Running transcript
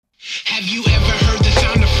Have you ever heard the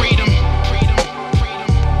sound of freedom?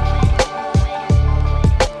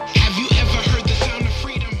 Have you ever heard the sound of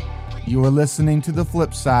freedom? You are listening to The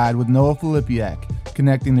Flip Side with Noah Filipiak,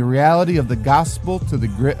 connecting the reality of the gospel to the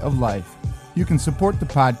grit of life. You can support the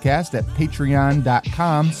podcast at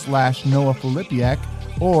patreon.com/Noah Filipiak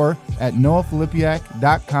or at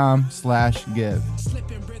noahfilipiak.com/give.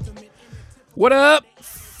 What up,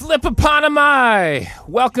 Flipopotomi?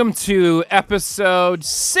 Welcome to episode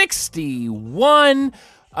 61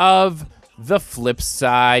 of the Flip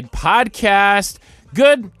Side podcast.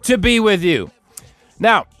 Good to be with you.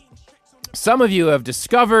 Now, some of you have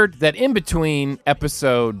discovered that in between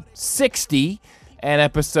episode 60 and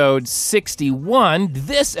episode 61,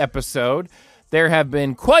 this episode, there have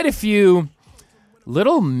been quite a few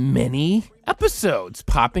little mini episodes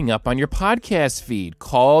popping up on your podcast feed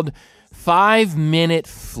called 5-minute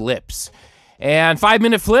flips. And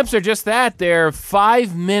 5-minute flips are just that. They're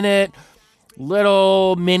 5-minute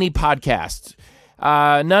little mini podcasts.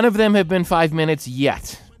 None of them have been 5 minutes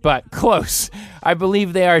yet, but close. I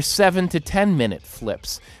believe they are 7 to 10-minute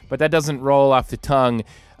flips, but that doesn't roll off the tongue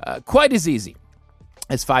quite as easy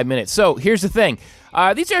as 5 minutes. So here's the thing.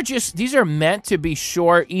 These are meant to be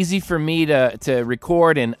short, easy for me to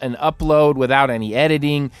record and upload without any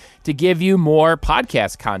editing to give you more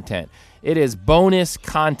podcast content. It is bonus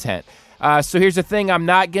content. So here's the thing. I'm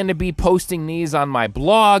not going to be posting these on my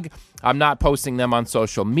blog. I'm not posting them on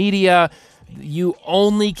social media. You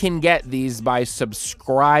only can get these by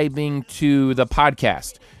subscribing to the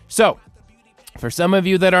podcast. So for some of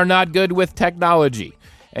you that are not good with technology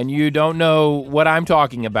and you don't know what I'm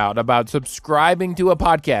talking about subscribing to a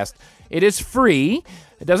podcast, it is free.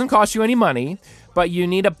 It doesn't cost you any money, but you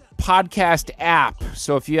need a podcast app.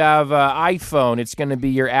 So if you have an iPhone, it's going to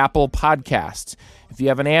be your Apple Podcasts. If you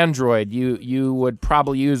have an Android, you would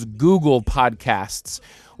probably use Google Podcasts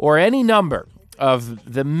or any number of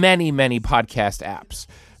the many, many podcast apps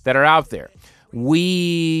that are out there. We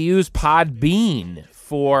use Podbean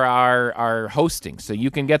for our hosting, so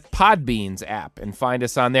you can get Podbean's app and find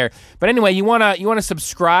us on there. But anyway, you wanna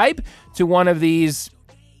subscribe to one of these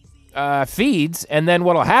feeds, and then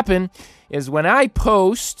what'll happen is when I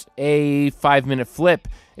post a 5-minute flip,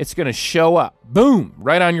 it's going to show up, boom,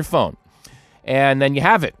 right on your phone, and then you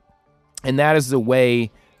have it. And that is the way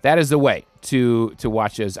to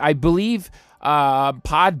watch us. I believe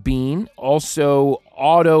Podbean also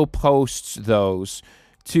auto posts those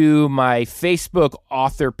to my Facebook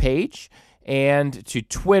author page and to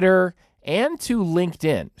Twitter and to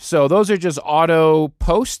LinkedIn. So those are just auto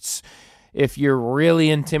posts. If you're really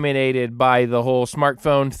intimidated by the whole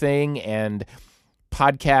smartphone thing and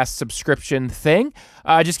podcast subscription thing,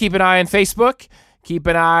 just keep an eye on Facebook, keep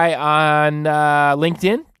an eye on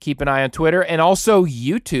LinkedIn, keep an eye on Twitter, and also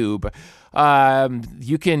YouTube.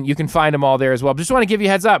 You can find them all there as well. Just want to give you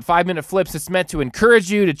a heads up. 5-minute flips. It's meant to encourage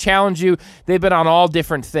you, to challenge you. They've been on all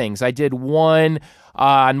different things. I did one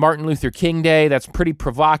on Martin Luther King Day. That's pretty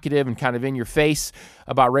provocative and kind of in your face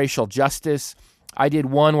about racial justice. I did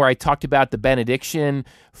one where I talked about the benediction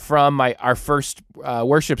from our first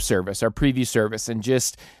worship service, our preview service, and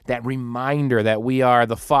just that reminder that we are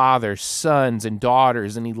the Father's sons and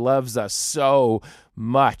daughters, and He loves us so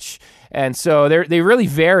much. And so they really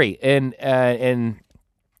vary in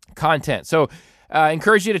content. So I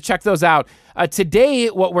encourage you to check those out. Today,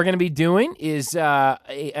 what we're going to be doing is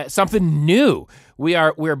something new.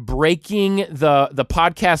 We're breaking the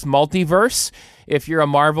podcast multiverse. If you're a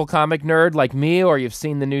Marvel comic nerd like me, or you've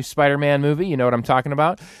seen the new Spider-Man movie, you know what I'm talking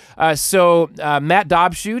about. So Matt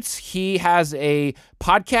Dobschuetz, he has a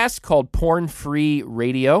podcast called Porn Free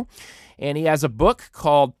Radio, and he has a book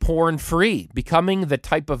called Porn Free, Becoming the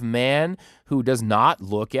Type of Man Who Does Not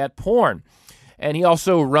Look at Porn. And he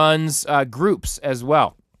also runs groups as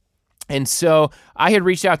well. And so I had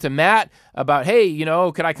reached out to Matt about, hey,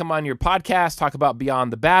 could I come on your podcast, talk about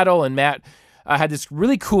Beyond the Battle? And Matt had this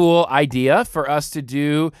really cool idea for us to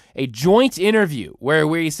do a joint interview where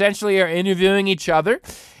we essentially are interviewing each other,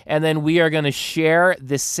 and then we are going to share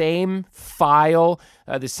the same file,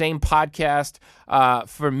 the same podcast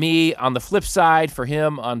for me on the Flip Side, for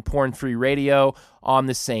him on Porn Free Radio on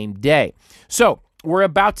the same day. So we're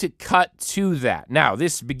about to cut to that. Now,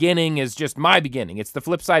 this beginning is just my beginning. It's the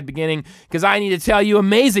Flip Side beginning because I need to tell you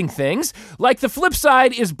amazing things. Like the Flip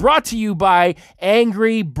Side is brought to you by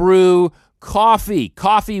Angry Brew Coffee.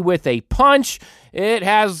 Coffee with a punch. It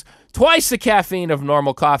has twice the caffeine of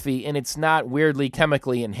normal coffee, and it's not weirdly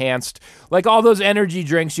chemically enhanced like all those energy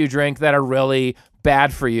drinks you drink that are really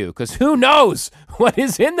bad for you, because who knows what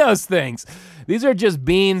is in those things. These are just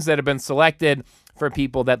beans that have been selected for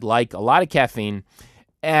people that like a lot of caffeine,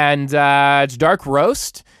 and it's dark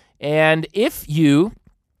roast. And if you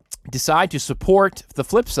decide to support the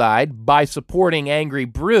flip side by supporting Angry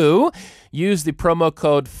Brew, use the promo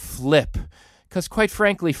code FLIP. Because quite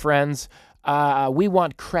frankly, friends, we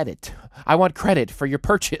want credit. I want credit for your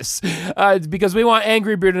purchase because we want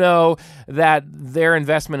Angry Brew to know that their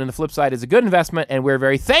investment in the flip side is a good investment, and we're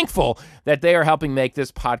very thankful that they are helping make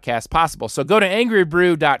this podcast possible. So go to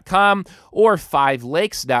angrybrew.com or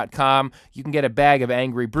fivelakes.com. You can get a bag of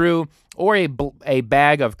Angry Brew or a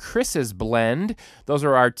bag of Chris's Blend. Those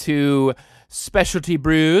are our two specialty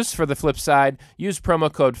brews for the flip side. Use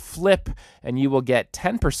promo code FLIP, and you will get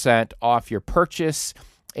 10% off your purchase,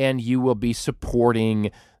 and you will be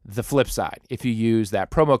supporting the flip side if you use that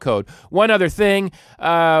promo code. One other thing,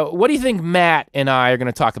 what do you think Matt and I are going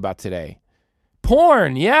to talk about today?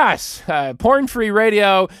 Porn, yes. Porn Free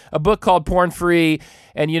Radio, a book called Porn Free,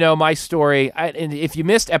 and you know my story. And if you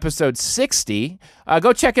missed episode 60,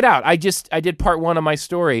 go check it out. I did part 1 of my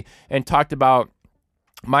story and talked about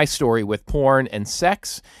my story with porn and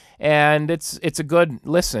sex, and it's a good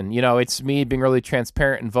listen. You know, it's me being really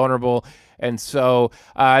transparent and vulnerable. And so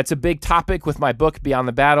it's a big topic with my book, Beyond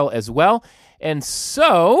the Battle, as well. And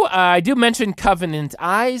so I do mention Covenant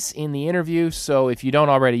Eyes in the interview. So if you don't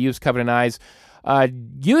already use Covenant Eyes,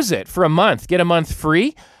 use it for a month. Get a month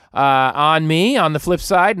free on me. On the flip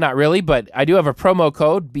side, not really, but I do have a promo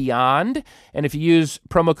code, BEYOND. And if you use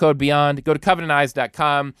promo code BEYOND, go to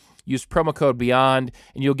covenanteyes.com. Use promo code BEYOND,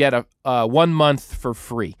 and you'll get a 1 month for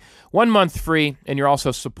free. 1 month free, and you're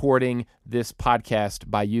also supporting this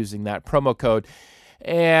podcast by using that promo code.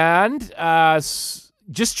 And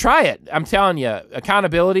just try it. I'm telling you,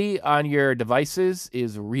 accountability on your devices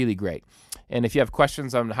is really great. And if you have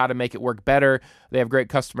questions on how to make it work better, they have great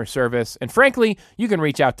customer service. And frankly, you can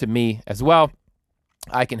reach out to me as well.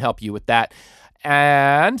 I can help you with that.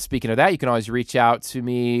 And speaking of that, you can always reach out to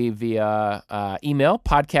me via email,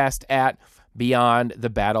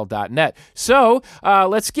 podcast@beyondthebattle.net. So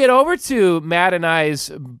let's get over to Matt and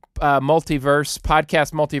I's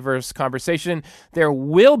multiverse conversation. There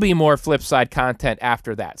will be more flip side content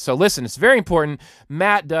after that. So listen, it's very important.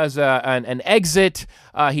 Matt does an exit.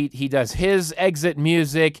 He does his exit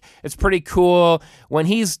music. It's pretty cool when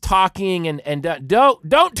he's talking and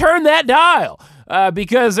don't turn that dial.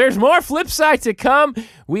 Because there's more flip side to come.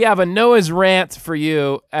 We have a Noah's rant for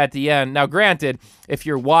you at the end. Now, granted, if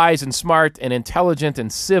you're wise and smart and intelligent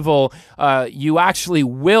and civil, you actually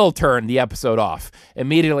will turn the episode off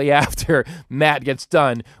immediately after Matt gets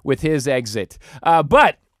done with his exit.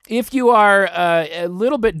 But if you are a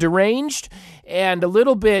little bit deranged and a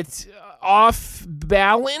little bit off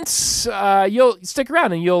balance, you'll stick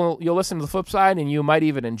around and you'll listen to the flip side, and you might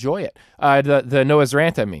even enjoy it. The Noah's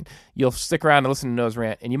rant, I mean, you'll stick around and listen to Noah's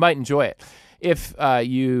rant, and you might enjoy it if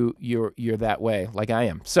you're that way, like I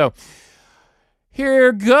am. So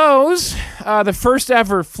here goes the first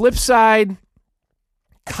ever flip side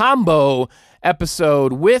combo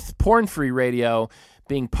episode with Porn Free Radio,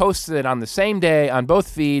 being posted on the same day on both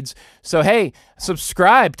feeds. So, hey,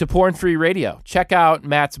 subscribe to Porn Free Radio. Check out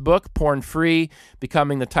Matt's book, Porn Free,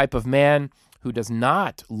 Becoming the Type of Man Who Does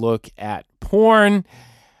Not Look at Porn.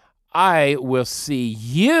 I will see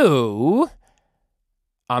you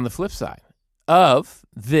on the flip side of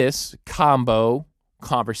this combo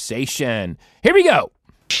conversation. Here we go.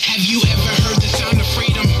 Have you ever heard the sound of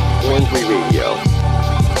freedom? Porn Free Radio.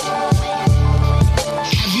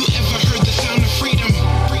 Have you ever heard the sound of freedom?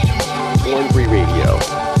 Porn Free Radio.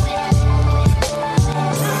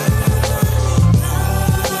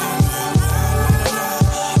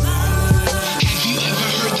 Have you ever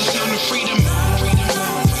heard the sound of freedom?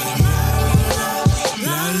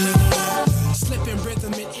 Slipping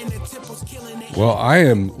rhythm and inner tempos killing it. Well, I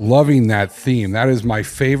am loving that theme. That is my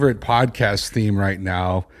favorite podcast theme right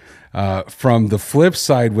now. From the flip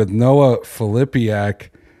side with Noah Filipiak.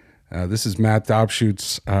 This is Matt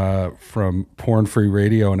Dobschuetz from Porn Free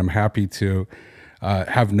Radio, and I'm happy to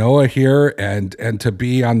have Noah here and to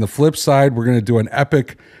be on the flip side. We're going to do an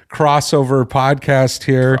epic crossover podcast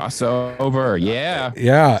here. Crossover, yeah.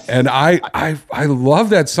 Yeah, and I love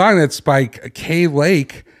that song. That's by Kay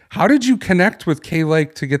Lake. How did you connect with Kay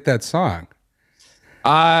Lake to get that song?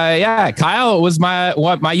 Yeah, Kyle was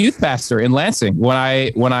my youth pastor in Lansing when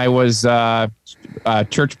I was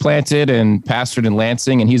church planted and pastored in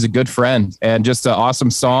Lansing, and he's a good friend and just an awesome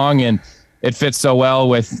song, and it fits so well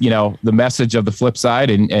with the message of the flip side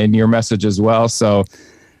and your message as well. So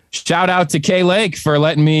shout out to Kay Lake for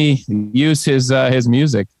letting me use his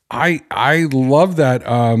music. I love that.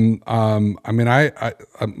 I mean, I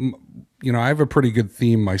have a pretty good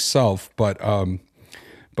theme myself, but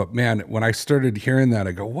man, when I started hearing that,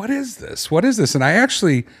 I go, what is this? What is this? And I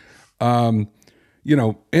actually,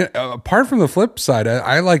 apart from the flip side,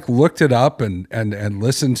 I like looked it up and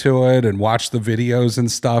listened to it and watched the videos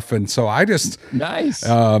and stuff. And so I just nice.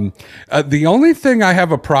 The only thing I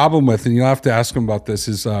have a problem with, and you'll have to ask him about this,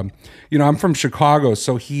 is I'm from Chicago,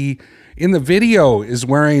 so he in the video is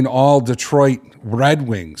wearing all Detroit Red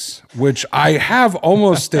Wings, which I have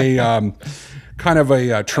almost a kind of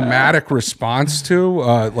a traumatic response to,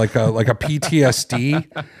 like a PTSD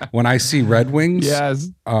when I see Red Wings. Yes.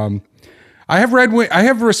 I have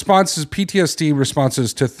PTSD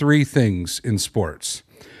responses to three things in sports.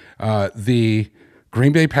 The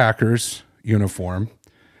Green Bay Packers uniform.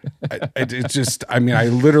 I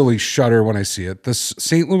literally shudder when I see it. The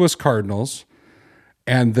St. Louis Cardinals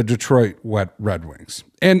and the Detroit Red Wings.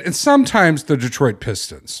 And sometimes the Detroit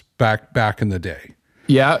Pistons back in the day.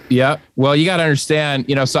 Yeah. Well, you got to understand,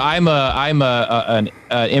 so I'm an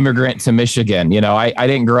immigrant to Michigan. I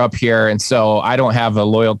didn't grow up here, and so I don't have a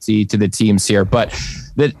loyalty to the teams here. But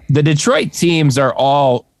the Detroit teams are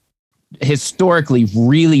all historically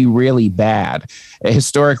really, really bad.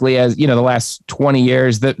 Historically, as the last 20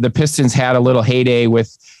 years, the Pistons had a little heyday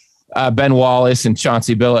with Ben Wallace and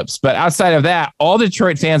Chauncey Billups. But outside of that, all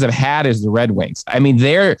Detroit fans have had is the Red Wings. I mean,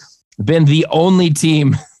 they're been the only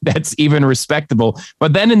team that's even respectable.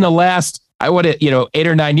 But then in the last, 8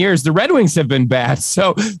 or 9 years, the Red Wings have been bad.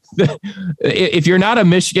 So if you're not a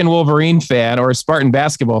Michigan Wolverine fan or a Spartan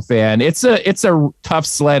basketball fan, it's a tough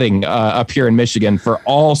sledding up here in Michigan for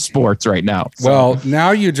all sports right now. So. Well, now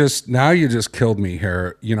you just killed me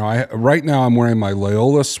here. Right now I'm wearing my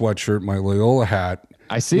Loyola sweatshirt, my Loyola hat.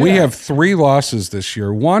 I see. We have 3 losses this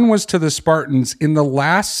year. One was to the Spartans in the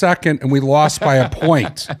last second, and we lost by a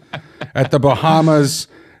point at the Bahamas.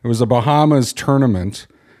 It was a Bahamas tournament,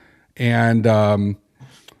 and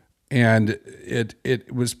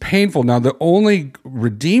it was painful. Now, the only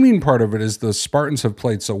redeeming part of it is the Spartans have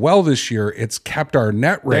played so well this year. It's kept our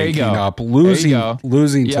net ranking up, losing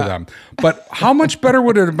to them. But how much better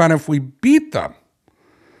would it have been if we beat them?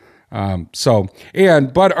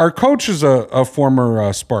 But our coach is a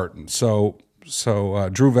former Spartan. So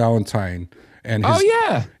Drew Valentine and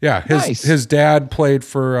his dad played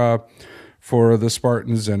for the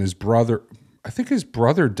Spartans, and his brother, I think his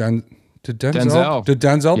brother Denzel. Did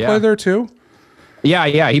Denzel play there too?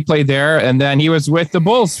 Yeah, he played there, and then he was with the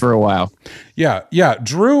Bulls for a while. Yeah.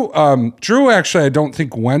 Drew actually, I don't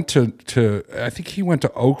think went to. I think he went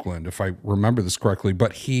to Oakland, if I remember this correctly.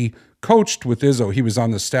 But he coached with Izzo. He was on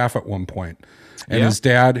the staff at one point, and his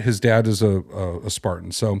dad is a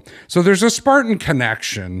Spartan. So there's a Spartan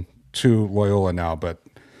connection to Loyola now, but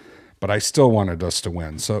I still wanted us to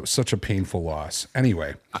win. So such a painful loss.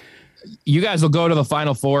 Anyway. You guys will go to the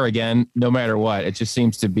Final Four again, no matter what. It just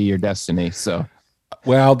seems to be your destiny. So,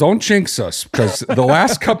 well, don't jinx us, because the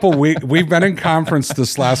last couple weeks we've been in conference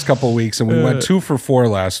this last couple weeks, and we went 2 for 4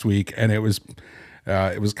 last week, and it was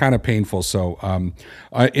kind of painful. So,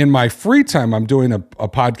 in my free time, I'm doing a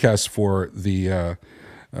podcast for the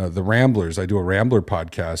Ramblers. I do a Rambler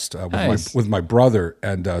podcast with my brother,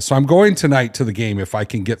 and so I'm going tonight to the game if I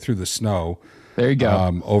can get through the snow. There you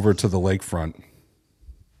go. Over to the lakefront.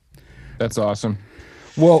 That's awesome.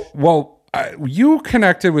 Well, you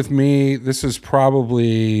connected with me. This is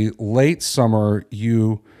probably late summer.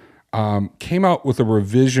 You came out with a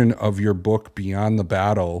revision of your book, Beyond the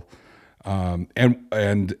Battle,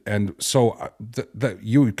 and so that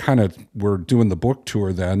you kind of were doing the book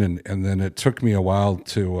tour then, and then it took me a while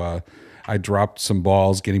to. I dropped some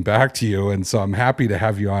balls getting back to you, and so I'm happy to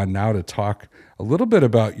have you on now to talk a little bit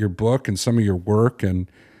about your book and some of your work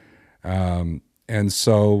And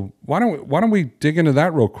so why don't we dig into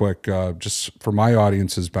that real quick, just for my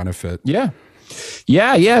audience's benefit? Yeah,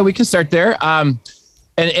 we can start there. And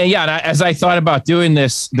as I thought about doing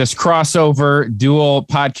this crossover dual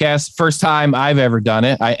podcast, first time I've ever done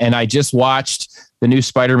it. I just watched the new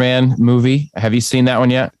Spider-Man movie. Have you seen that one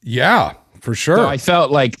yet? Yeah, for sure. So I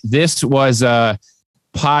felt like this was a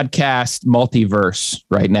podcast multiverse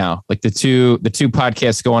right now. Like the two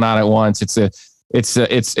podcasts going on at once.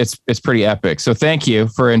 It's pretty epic. So thank you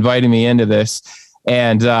for inviting me into this.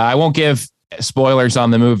 And I won't give spoilers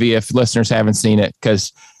on the movie if listeners haven't seen it,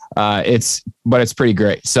 because it's pretty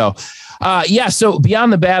great. So so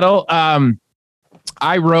Beyond the Battle,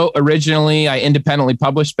 I wrote originally, I independently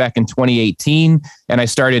published back in 2018, and I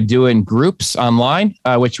started doing groups online,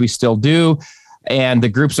 which we still do. And the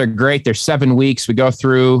groups are great. They're 7 weeks. We go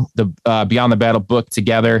through the Beyond the Battle book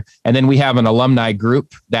together. And then we have an alumni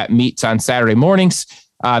group that meets on Saturday mornings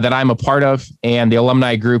that I'm a part of. And the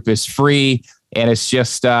alumni group is free. And it's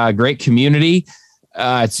just a great community.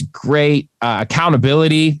 It's great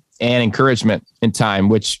accountability. and encouragement in time,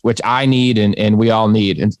 which I need and we all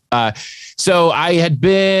need. And so I had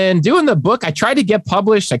been doing the book. I tried to get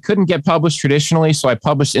published. I couldn't get published traditionally, so I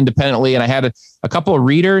published independently, and I had a couple of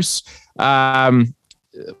readers.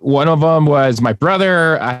 One of them was my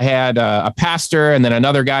brother. I had a pastor and then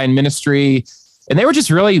another guy in ministry. And they were just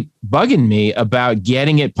really bugging me about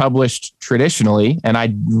getting it published traditionally. And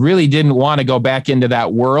I really didn't want to go back into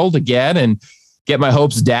that world again and get my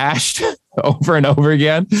hopes dashed over and over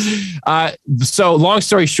again. So long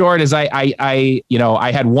story short is I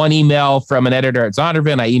had one email from an editor at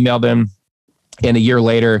Zondervan. I emailed him, and a year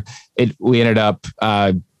later, we ended up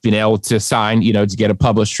being able to sign, to get it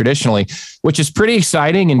published traditionally, which is pretty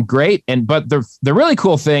exciting and great. But the really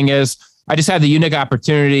cool thing is I just had the unique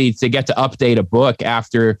opportunity to get to update a book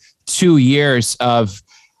after 2 years of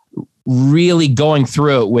really going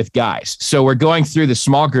through it with guys. So we're going through the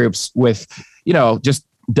small groups with, just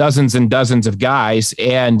dozens and dozens of guys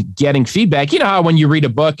and getting feedback. You know how when you read a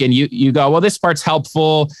book and you go, well, this part's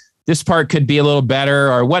helpful, this part could be a little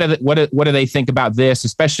better, or what do they think about this,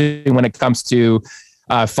 especially when it comes to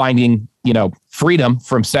finding, freedom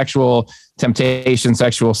from sexual temptation,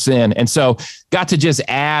 sexual sin. And so got to just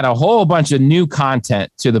add a whole bunch of new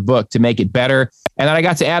content to the book to make it better. And then I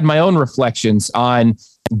got to add my own reflections on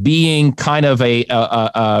being kind of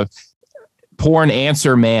a porn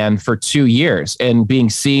answer man for 2 years and being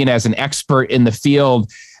seen as an expert in the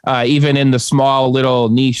field, even in the small little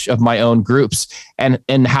niche of my own groups,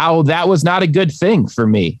 and how that was not a good thing for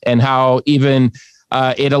me, and how even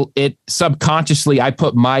it subconsciously I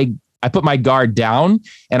put my guard down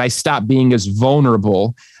and I stopped being as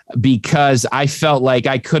vulnerable because I felt like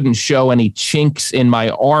I couldn't show any chinks in my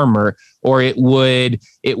armor, or it would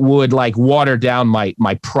like water down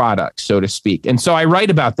my product, so to speak. And so I write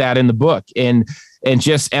about that in the book and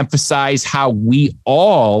just emphasize how we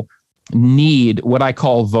all need what I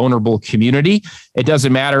call vulnerable community. It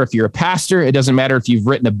doesn't matter if you're a pastor. It doesn't matter if you've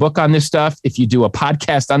written a book on this stuff, if you do a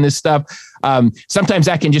podcast on this stuff. Sometimes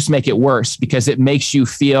that can just make it worse because it makes you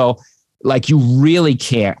feel like you really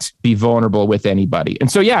can't be vulnerable with anybody.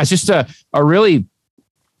 And so, yeah, it's just a really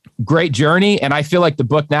great journey. And I feel like the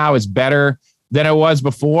book now is better than it was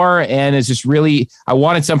before. And it's just really, I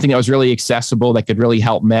wanted something that was really accessible that could really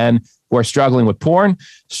help men who are struggling with porn,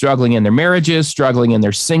 struggling in their marriages, struggling in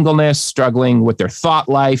their singleness, struggling with their thought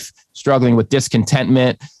life, struggling with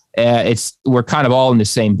discontentment. We're kind of all in the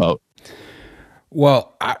same boat.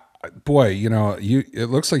 Well, it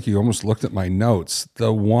looks like you almost looked at my notes.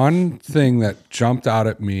 The one thing that jumped out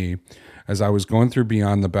at me as I was going through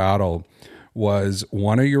Beyond the Battle was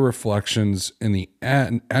one of your reflections in the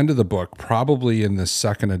end of the book, probably in the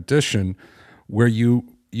second edition, where you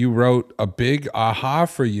wrote a big aha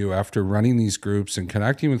for you after running these groups and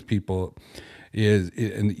connecting with people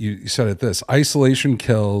and you said it this: isolation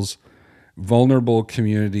kills, vulnerable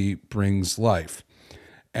community brings life.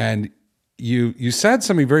 And you said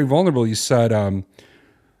something very vulnerable. You said,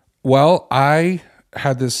 well, I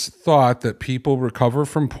had this thought that people recover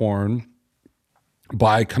from porn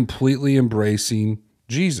by completely embracing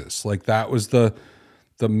Jesus. Like that was the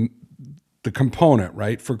component,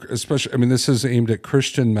 right? For especially, I mean, this is aimed at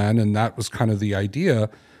Christian men, and that was kind of the idea.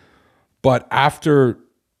 But after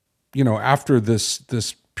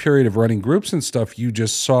this period of running groups and stuff, you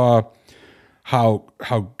just saw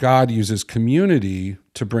how God uses community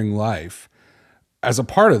to bring life as a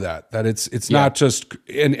part of that it's not just,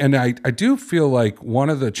 and I do feel like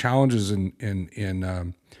one of the challenges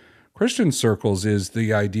in Christian circles is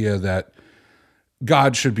the idea that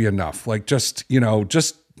God should be enough. Like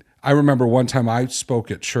I remember one time I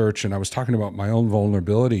spoke at church and I was talking about my own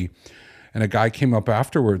vulnerability, and a guy came up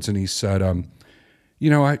afterwards and he said,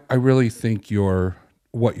 I really think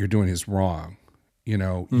what you're doing is wrong.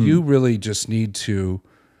 You really just need to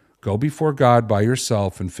go before God by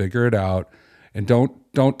yourself and figure it out. And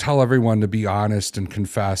don't tell everyone to be honest and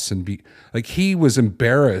confess and be like, he was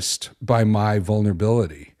embarrassed by my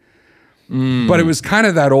vulnerability. But it was kind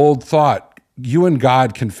of that old thought, you and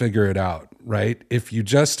God can figure it out, right? If you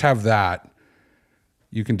just have that,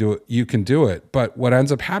 you can do it. But what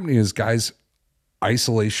ends up happening is guys,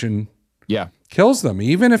 isolation kills them.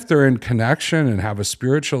 Even if they're in connection and have a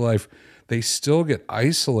spiritual life, they still get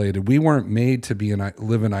isolated. We weren't made to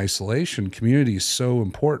live in isolation. Community is so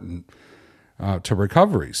important to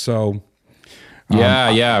recovery. So,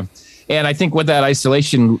 yeah. And I think with that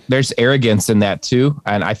isolation, there's arrogance in that too.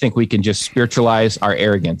 And I think we can just spiritualize our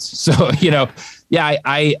arrogance. So,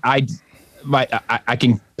 I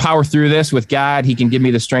can power through this with God. He can give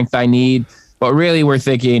me the strength I need. But really we're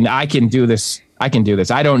thinking, I can do this. I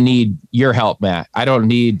don't need your help, Matt. I don't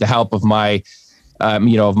need the help of my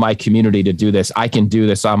of my community to do this. I can do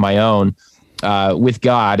this on my own with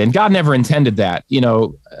God, and God never intended that.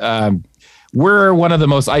 We're one of the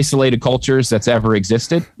most isolated cultures that's ever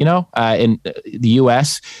existed, in the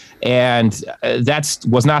U.S., and that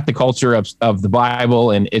was not the culture of the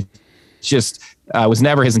Bible, and it just was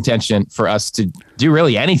never his intention for us to do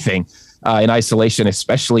really anything in isolation,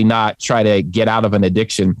 especially not try to get out of an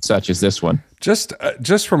addiction such as this one.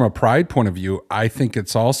 Just from a pride point of view, I think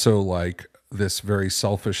it's also like this very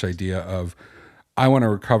selfish idea of, I want to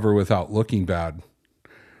recover without looking bad.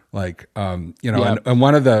 Like, and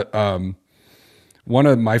one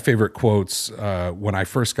of my favorite quotes when I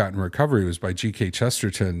first got in recovery was by G.K.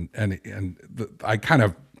 Chesterton, I kind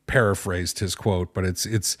of paraphrased his quote, but it's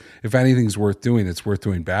if anything's worth doing, it's worth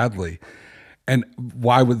doing badly. And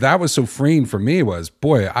why that was so freeing for me was,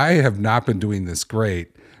 boy, I have not been doing this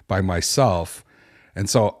great by myself, and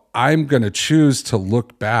so I'm going to choose to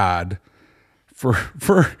look bad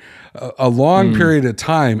for a long period of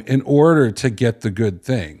time in order to get the good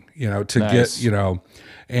thing, Nice.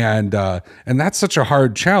 And that's such a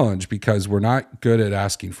hard challenge because we're not good at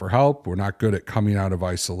asking for help. We're not good at coming out of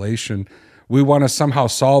isolation. We want to somehow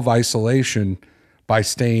solve isolation by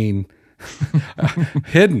staying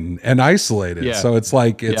hidden and isolated. Yeah. So it's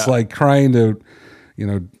like trying to,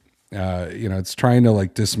 it's trying to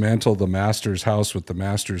like dismantle the master's house with the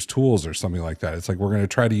master's tools or something like that. It's like we're going to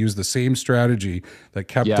try to use the same strategy that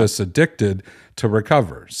kept us addicted to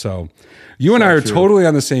recover. So you and I are totally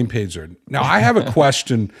on the same page there. Now I have a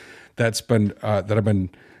question that I've been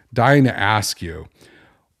dying to ask you.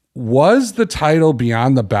 Was the title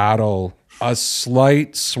Beyond the Battle a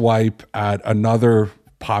slight swipe at another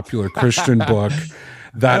popular Christian book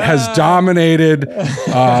that has dominated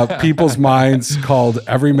people's minds called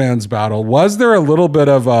Every Man's Battle? Was there a little bit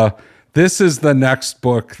of this is the next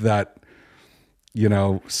book that,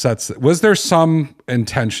 was there some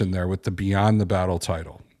intention there with the Beyond the Battle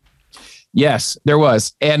title? Yes, there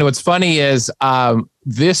was. And what's funny is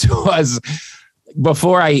this was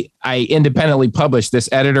before I independently published. This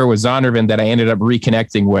editor was Zondervan that I ended up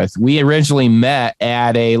reconnecting with. We originally met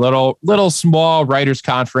at a little small writers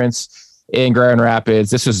conference in Grand Rapids.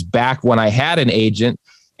 This was back when I had an agent,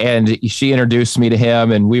 and she introduced me to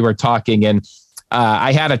him, and we were talking, and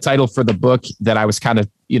I had a title for the book that I was kind of,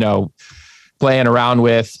 playing around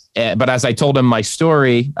with. But as I told him my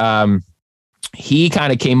story, he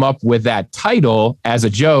kind of came up with that title as a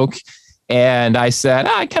joke. And I said,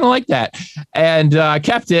 I kind of like that, and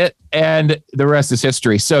kept it, and the rest is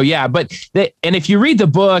history. So yeah, and if you read the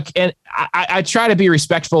book, and I try to be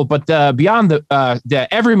respectful, but Beyond the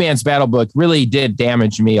Every Man's Battle book really did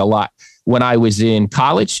damage me a lot when I was in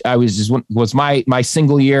college. Was my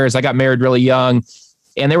single years. I got married really young,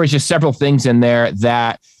 and there was just several things in there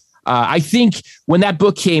that I think when that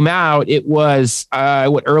book came out, it was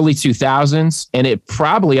early 2000s, and it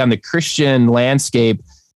probably on the Christian landscape,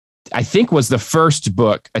 I think, was the first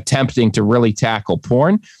book attempting to really tackle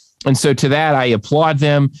porn. And so to that, I applaud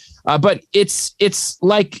them. But it's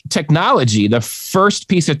like technology. The first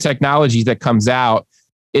piece of technology that comes out,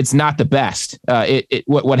 it's not the best.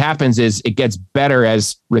 What happens is it gets better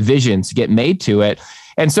as revisions get made to it.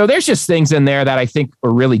 And so there's just things in there that I think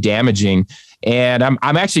are really damaging. And I'm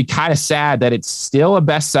actually kind of sad that it's still a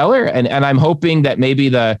bestseller. And I'm hoping that maybe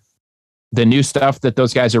the new stuff that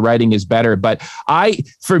those guys are writing is better. But I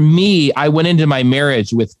went into my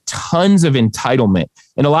marriage with tons of entitlement.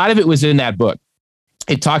 And a lot of it was in that book.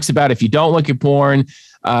 It talks about if you don't look at porn,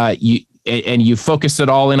 you focus it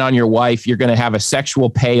all in on your wife, you're going to have a sexual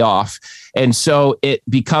payoff. And so it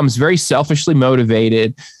becomes very selfishly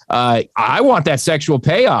motivated. I want that sexual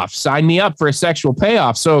payoff. Sign me up for a sexual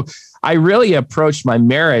payoff. So I really approached my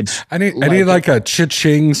marriage. I need like a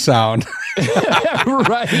cha-ching sound.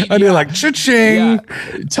 Right. I need like cha-ching. Yeah,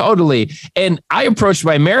 totally. And I approached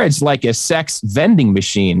my marriage like a sex vending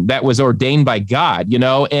machine that was ordained by God,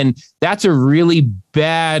 and that's a really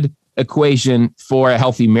bad equation for a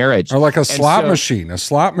healthy marriage. Or like a slot machine.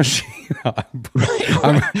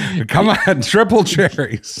 Come on, triple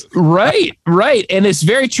cherries. Right. And it's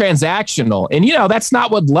very transactional. And, that's not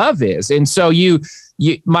what love is. And so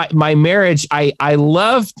my marriage,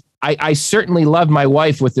 I certainly loved my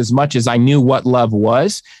wife with as much as I knew what love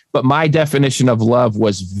was, but my definition of love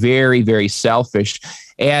was very, very selfish.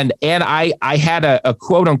 And I had a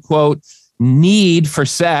quote unquote need for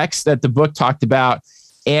sex that the book talked about.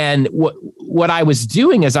 And what I was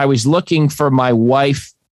doing is I was looking for my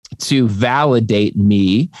wife to validate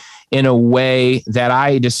me in a way that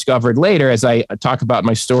I discovered later, as I talk about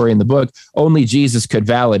my story in the book, only Jesus could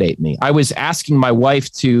validate me. I was asking my wife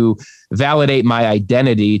to validate my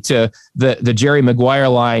identity, to the Jerry Maguire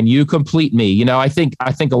line, "You complete me." You know, I think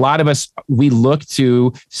a lot of us, we look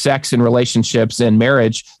to sex and relationships and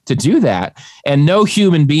marriage to do that, and no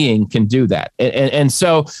human being can do that. And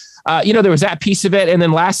so, there was that piece of it. And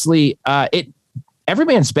then lastly, Every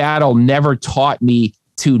Man's Battle never taught me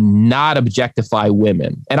to not objectify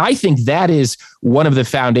women. And I think that is one of the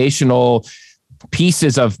foundational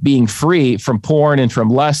pieces of being free from porn and from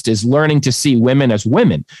lust, is learning to see women as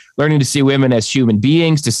women, learning to see women as human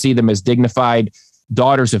beings, to see them as dignified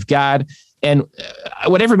daughters of God. And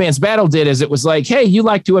what Every Man's Battle did is it was like, hey, you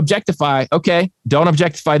like to objectify. Okay, don't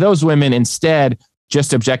objectify those women. Instead,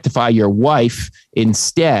 just objectify your wife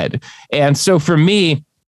instead. And so for me,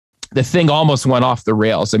 the thing almost went off the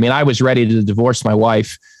rails. I mean, I was ready to divorce my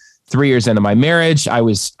wife 3 years into my marriage.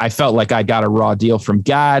 I felt like I got a raw deal from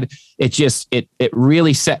God. It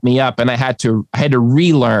really set me up, and I had to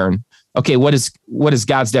relearn. Okay, what is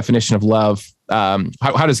God's definition of love?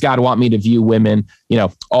 How does God want me to view women?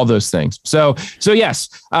 All those things. So yes,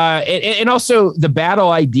 and also the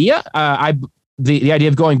battle idea. The idea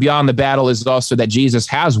of going beyond the battle is also that Jesus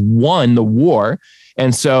has won the war,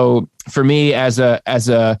 and so for me as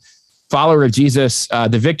a follower of Jesus,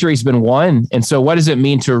 the victory's been won. And so what does it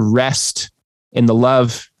mean to rest in the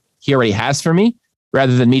love he already has for me,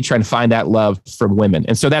 rather than me trying to find that love from women?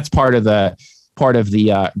 And so that's part of the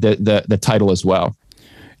title as well.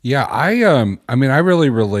 Yeah, I mean, I really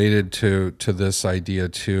related to this idea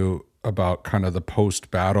too, about kind of the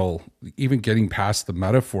post-battle, even getting past the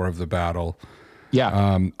metaphor of the battle.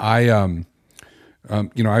 Yeah. I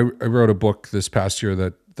wrote a book this past year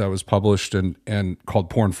that was published and called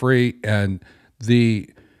Porn Free. And the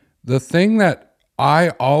thing that I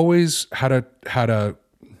always had a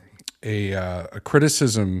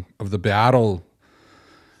criticism of the battle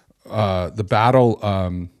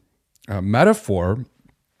metaphor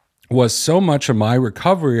was, so much of my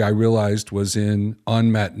recovery I realized was in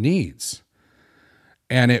unmet needs.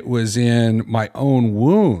 And it was in my own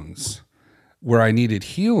wounds where I needed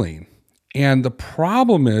healing. And the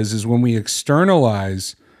problem is when we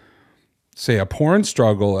externalize, say, a porn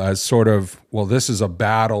struggle as sort of, well, this is a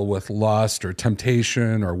battle with lust or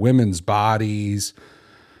temptation or women's bodies.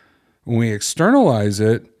 When we externalize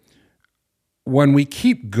it, when we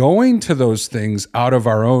keep going to those things out of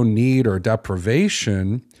our own need or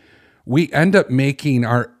deprivation, we end up making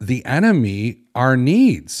the enemy our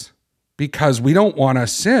needs, because we don't want to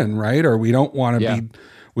sin, right? Or we don't want to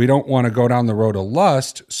we don't want to go down the road of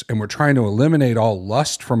lust, and we're trying to eliminate all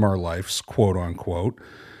lust from our lives, quote unquote.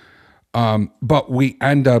 But we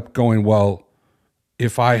end up going, well,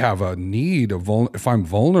 if I have a need, if I'm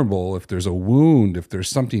vulnerable, if there's a wound, if there's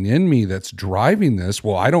something in me that's driving this,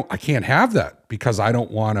 well, I can't have that because I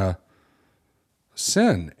don't want to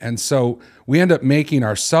sin. And so we end up making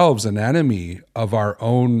ourselves an enemy of our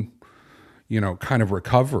own, kind of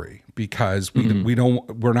recovery, because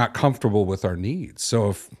we're not comfortable with our needs. So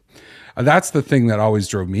if that's the thing that always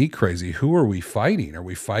drove me crazy. Who are we fighting? Are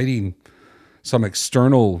we fighting some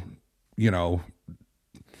external,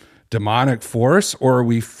 demonic force, or are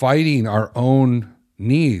we fighting our own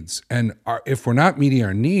needs? And if we're not meeting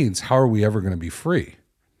our needs, how are we ever going to be free?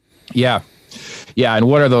 Yeah. Yeah. And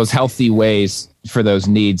what are those healthy ways for those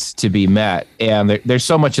needs to be met? And there's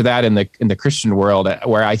so much of that in the Christian world,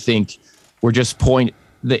 where I think we're just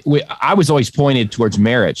I was always pointed towards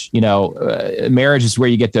marriage. Marriage is where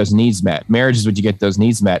you get those needs met. Marriage is when you get those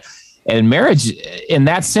needs met. And marriage, in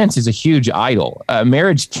that sense, is a huge idol.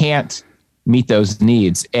 Marriage can't meet those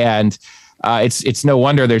needs. And it's no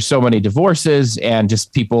wonder there's so many divorces and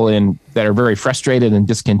just people that are very frustrated and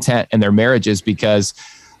discontent in their marriages, because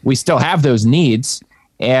we still have those needs,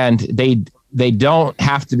 and they don't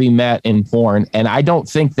have to be met in porn. And I don't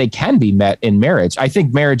think they can be met in marriage. I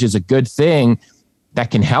think marriage is a good thing that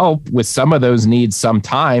can help with some of those needs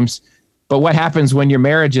sometimes. But what happens when your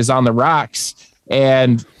marriage is on the rocks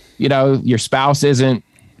and, your spouse isn't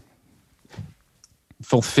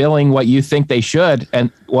fulfilling what you think they should?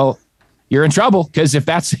 And well, you're in trouble, because if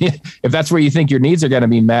that's where you think your needs are going to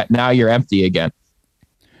be met, now you're empty again.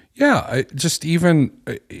 Yeah, just even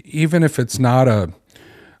if it's not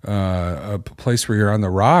a place where you're on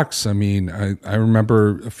the rocks. I mean, I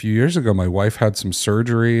remember a few years ago, my wife had some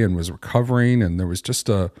surgery and was recovering, and there was just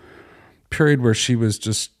a period where she was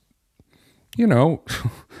just,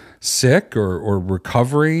 sick or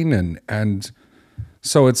recovering, and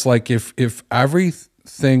so it's like if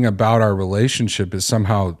everything about our relationship is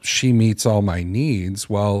somehow she meets all my needs,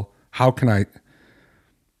 well, how can I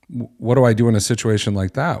what do I do in a situation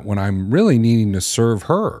like that when I'm really needing to serve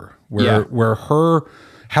her, where her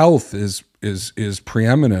health is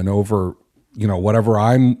preeminent over, whatever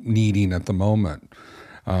I'm needing at the moment.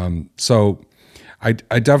 So I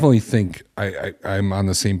definitely think I'm on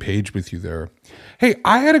the same page with you there. Hey,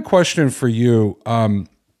 I had a question for you.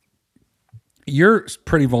 You're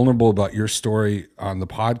pretty vulnerable about your story on the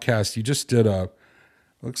podcast. You just did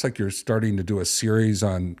looks like you're starting to do a series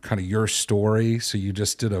on kind of your story. So you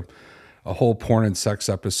just did a whole porn and sex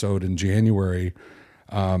episode in January,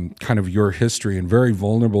 kind of your history, and very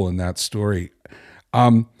vulnerable in that story.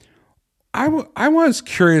 I was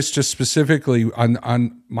curious, just specifically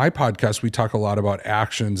on my podcast, we talk a lot about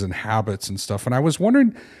actions and habits and stuff. And I was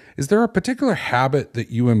wondering, is there a particular habit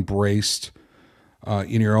that you embraced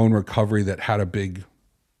in your own recovery that had a big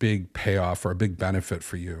payoff or a big benefit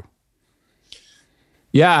for you?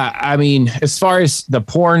 Yeah, I mean, as far as the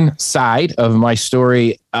porn side of my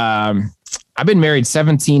story, I've been married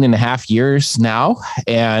 17 and a half years now,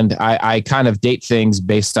 and I kind of date things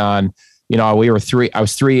based on, I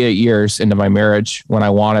was 3 years into my marriage when I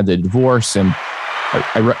wanted the divorce, and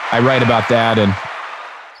I write about that. And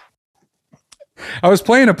I was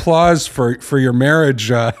playing applause for your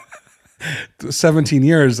marriage, 17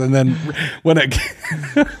 years, and then when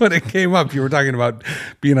it came up, you were talking about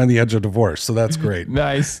being on the edge of divorce. So that's great.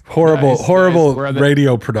 Nice. Horrible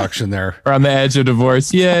radio production there. We're on the edge of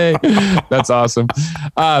divorce. Yay. That's awesome.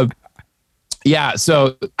 Yeah.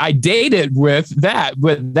 So I dated with that,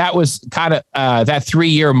 but that was kind of that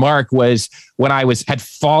 3-year mark was when I had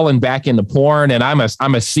fallen back into porn, and I'm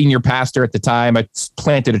a senior pastor at the time. I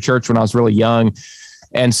planted a church when I was really young.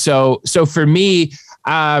 And so for me,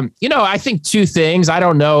 I think two things. I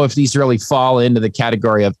don't know if these really fall into the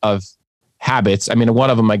category of habits. I mean,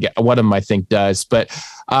 one of them I think does, but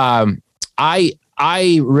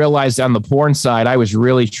I realized on the porn side, I was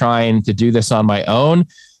really trying to do this on my own.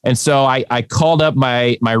 And so I called up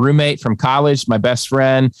my roommate from college, my best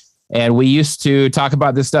friend, and we used to talk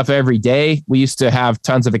about this stuff every day. We used to have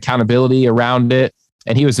tons of accountability around it.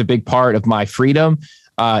 And he was a big part of my freedom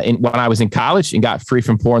when I was in college and got free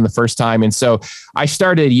from porn the first time. And so I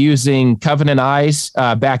started using Covenant Eyes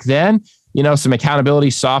back then, some accountability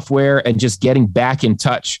software, and just getting back in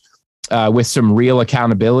touch with some real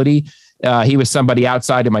accountability. He was somebody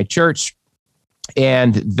outside of my church,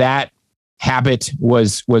 and that habit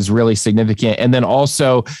was really significant. And then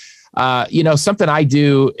also, something I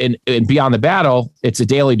do in Beyond the Battle, it's a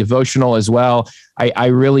daily devotional as well. I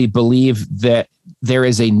really believe that there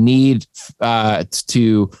is a need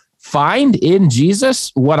to find in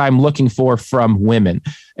Jesus what I'm looking for from women,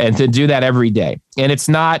 and to do that every day. And it's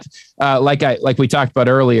not like we talked about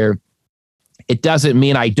earlier. It doesn't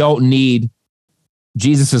mean I don't need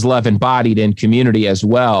Jesus's love embodied in community as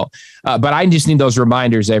well, but I just need those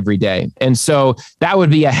reminders every day. And so that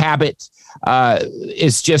would be a habit.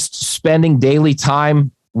 Is just spending daily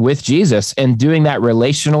time with Jesus and doing that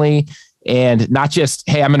relationally, and not just,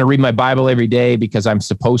 hey, I'm going to read my Bible every day because I'm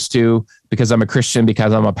supposed to, because I'm a Christian,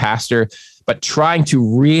 because I'm a pastor, but trying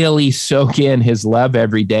to really soak in his love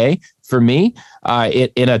every day for me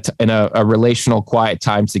in a relational, quiet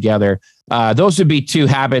time together. Those would be two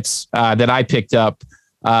habits that I picked up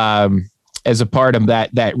as a part of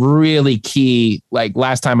that really key, like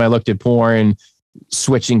last time I looked at porn,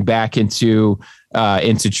 switching back into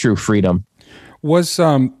true freedom. Was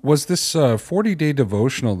this 40-day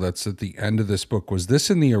devotional that's at the end of this book, was this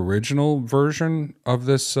in the original version of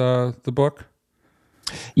this the book?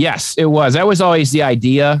 Yes, it was. That was always the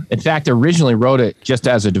idea. In fact, I originally wrote it just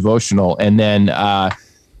as a devotional, and then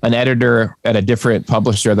an editor at a different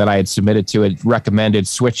publisher that I had submitted to had recommended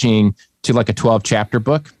switching to like a 12-chapter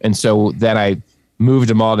book. And so then I moved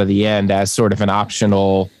them all to the end as sort of an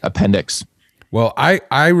optional appendix. Well,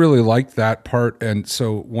 I really like that part. And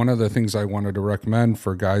so one of the things I wanted to recommend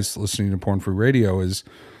for guys listening to Porn Free Radio is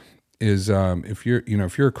if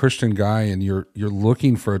you're a Christian guy and you're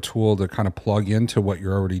looking for a tool to kind of plug into what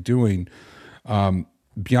you're already doing,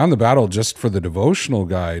 Beyond the Battle, just for the devotional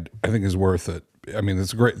guide, I think is worth it. I mean,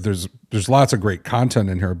 it's great. There's lots of great content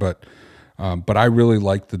in here, but I really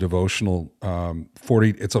like the devotional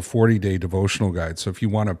 40. It's a 40-day devotional guide. So if you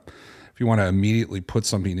want to immediately put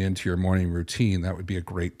something into your morning routine, that would be a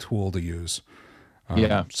great tool to use.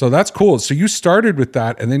 Yeah. So that's cool. So you started with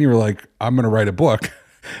that, and then you were like, I'm going to write a book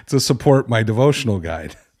to support my devotional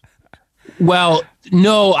guide. Well,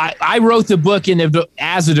 no, I wrote the book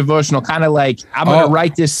as a devotional, kind of like I'm going to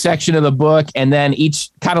write this section of the book, and then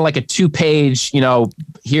each kind of like a 2-page,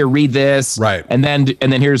 here, read this, right, and then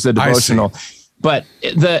here's the devotional. But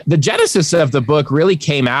the genesis of the book really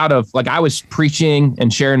came out of, like, I was preaching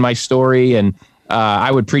and sharing my story, and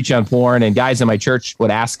I would preach on porn, and guys in my church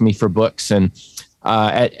would ask me for books. And,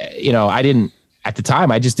 I didn't, at the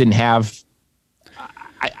time, I just didn't have,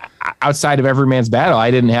 outside of Every Man's Battle,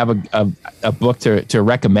 I didn't have a book to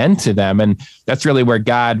recommend to them. And that's really where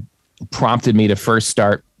God prompted me to first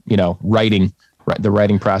start, writing the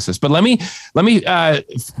writing process. But let me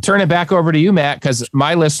turn it back over to you, Matt, because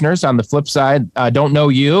my listeners on the flip side don't know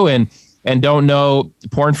you and don't know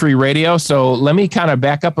Porn Free Radio. So let me kind of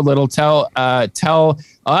back up a little, tell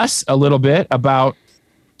us a little bit about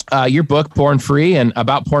your book, Porn Free, and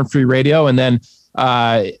about Porn Free Radio. And then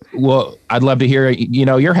I'd love to hear,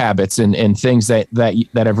 your habits and things that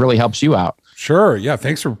have really helped you out. Sure. Yeah.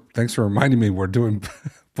 Thanks for reminding me we're doing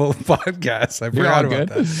both podcasts. I forgot about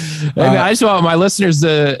that. I just want my listeners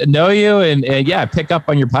to know you and pick up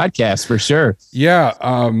on your podcast for sure. Yeah.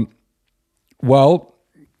 Well,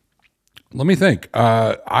 let me think.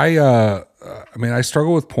 I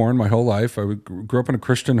struggled with porn my whole life. I grew up in a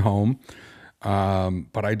Christian home,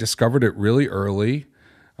 but I discovered it really early.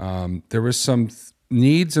 There was some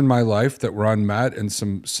needs in my life that were unmet, and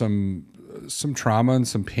some trauma and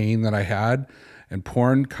some pain that I had, and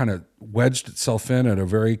porn kind of wedged itself in at a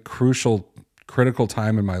very critical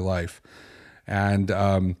time in my life, and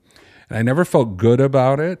I never felt good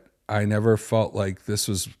about it. I never felt like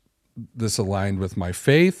this aligned with my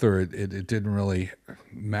faith, or it didn't really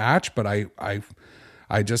match. But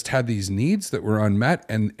I just had these needs that were unmet,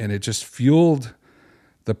 and it just fueled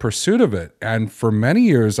the pursuit of it. And for many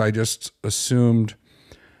years, I just assumed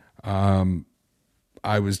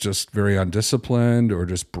I was just very undisciplined, or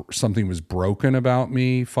just something was broken about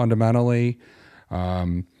me fundamentally.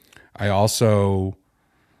 I also,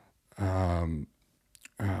 I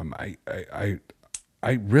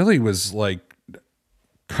really was like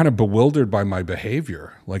kind of bewildered by my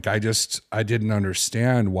behavior. Like I didn't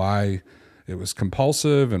understand why it was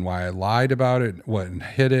compulsive and why I lied about it, and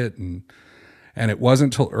hid it. And it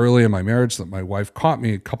wasn't until early in my marriage that my wife caught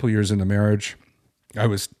me. A couple years into marriage,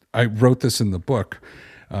 I wrote this in the book.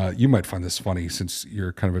 You might find this funny since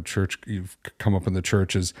you're kind of a church, you've come up in the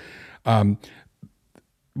churches.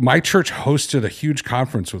 My church hosted a huge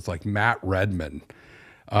conference with like Matt Redman.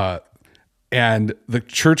 And the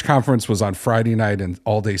church conference was on Friday night and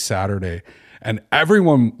all day Saturday. And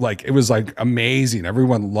everyone, it was amazing.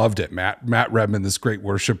 Everyone loved it. Matt Redman, this great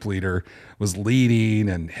worship leader, was leading,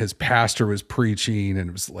 and his pastor was preaching, and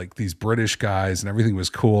it was like these British guys, and everything was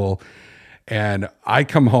cool. And I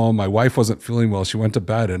come home, my wife wasn't feeling well. She went to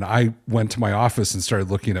bed, and I went to my office and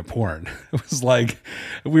started looking at porn. It was like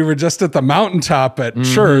we were just at the mountaintop at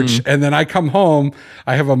church. And then I come home,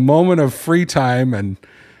 I have a moment of free time, and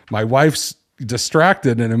my wife's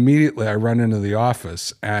distracted, and immediately I run into the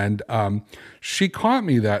office. And she caught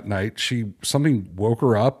me that night. Something woke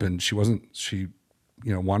her up, and she wanted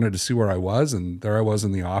to see where I was, and there I was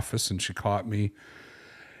in the office, and she caught me.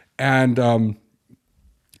 And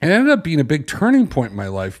it ended up being a big turning point in my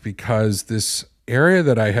life, because this area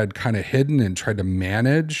that I had kind of hidden and tried to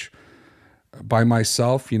manage by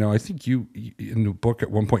myself, I think you in the book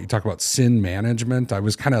at one point you talk about sin management. I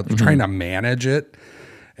was kind of trying to manage it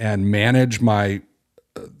and manage my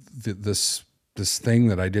this thing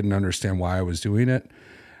that I didn't understand why I was doing it.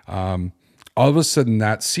 All of a sudden,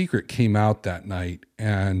 that secret came out that night,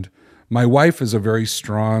 and my wife is a very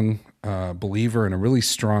strong believer and a really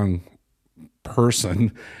strong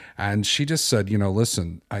person, and she just said,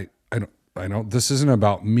 listen, I don't, this isn't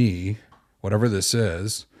about me, whatever this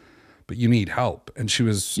is, but you need help. And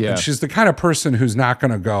and she's the kind of person who's not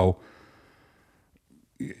going to go,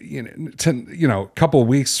 a couple of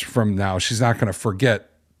weeks from now, she's not going to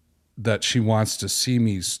forget that she wants to see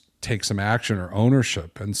me take some action or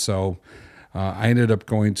ownership. And so I ended up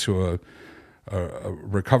going to a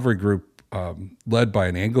recovery group led by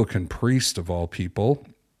an Anglican priest of all people.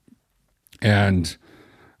 And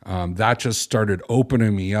that just started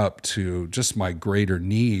opening me up to just my greater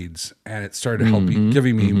needs. And it started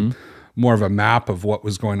giving me more of a map of what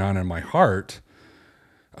was going on in my heart.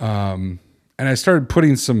 And I started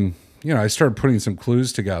putting some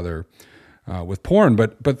clues together with porn.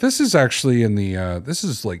 But this is actually in the, this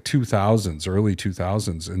is like 2000s, early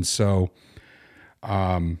 2000s. And so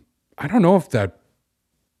I don't know if that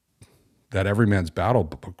Every Man's Battle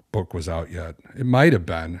book was out yet. It might have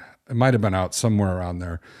been. It might have been out somewhere around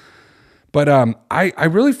there. But I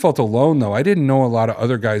really felt alone, though. I didn't know a lot of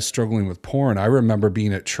other guys struggling with porn. I remember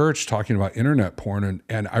being at church talking about internet porn,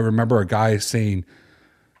 and I remember a guy saying,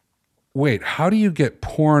 wait, how do you get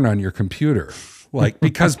porn on your computer?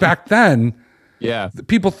 Because back then,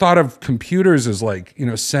 people thought of computers as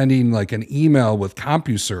sending like an email with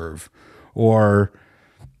CompuServe, or,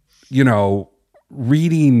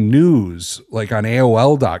 reading news like on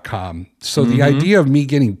AOL.com. So the idea of me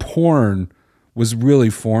getting porn was really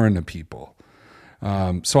foreign to people.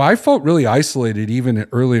 So I felt really isolated even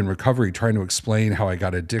early in recovery, trying to explain how I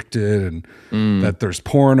got addicted and that there's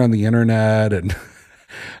porn on the internet. And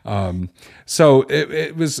so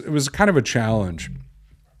it was kind of a challenge.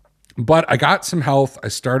 But I got some health. I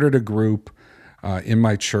started a group in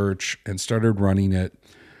my church and started running it.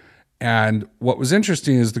 And what was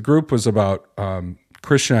interesting is the group was about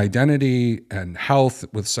Christian identity and health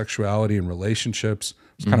with sexuality and relationships.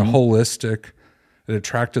 It was kind of holistic. It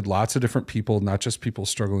attracted lots of different people, not just people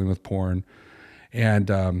struggling with porn.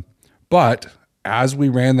 And but as we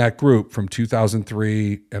ran that group from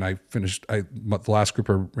 2003, and the last group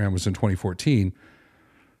I ran was in 2014,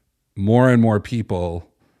 more and more people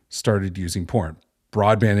started using porn.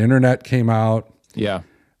 Broadband internet came out. Yeah.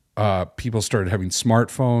 People started having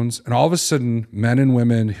smartphones, and all of a sudden, men and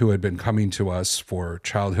women who had been coming to us for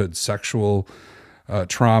childhood sexual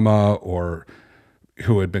trauma, or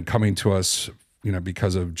who had been coming to us,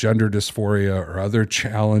 because of gender dysphoria or other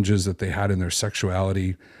challenges that they had in their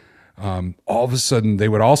sexuality, all of a sudden they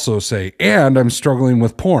would also say, "And I'm struggling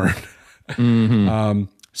with porn."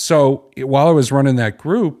 So while I was running that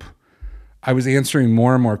group, I was answering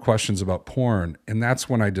more and more questions about porn. And that's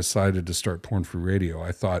when I decided to start Porn Free Radio.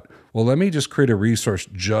 I thought, well, let me just create a resource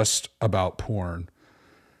just about porn.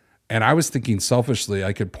 And I was thinking selfishly,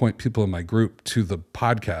 I could point people in my group to the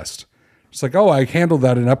podcast. It's like, oh, I handled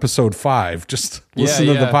that in episode 5. Just listen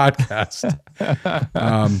to the podcast.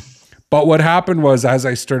 But what happened was, as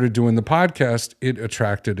I started doing the podcast, it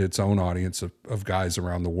attracted its own audience of guys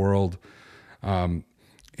around the world. And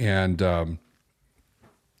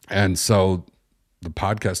so the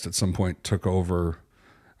podcast at some point took over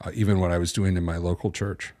even what I was doing in my local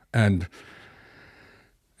church. And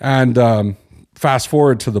fast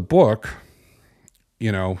forward to the book,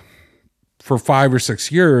 for 5 or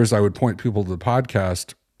 6 years, I would point people to the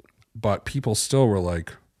podcast, but people still were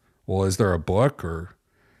like, well, is there a book, or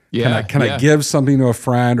can I give something to a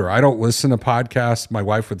friend, or I don't listen to podcasts? My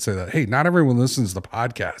wife would say that, hey, not everyone listens to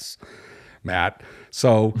podcasts, Matt.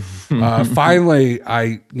 So finally,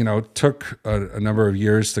 I took a number of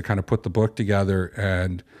years to kind of put the book together,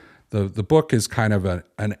 and the book is kind of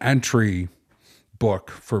an entry book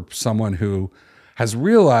for someone who has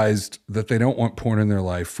realized that they don't want porn in their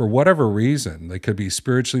life for whatever reason. They could be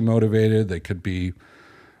spiritually motivated. They could be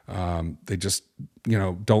they just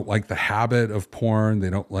don't like the habit of porn.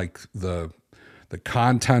 They don't like the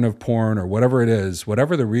content of porn, or whatever it is.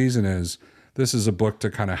 Whatever the reason is, this is a book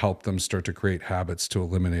to kind of help them start to create habits to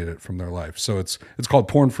eliminate it from their life. So it's called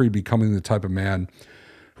Porn Free: Becoming the Type of Man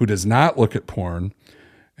Who Does Not Look at Porn.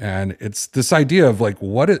 And it's this idea of like,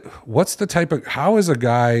 what's the type of, how is a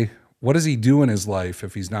guy, what does he do in his life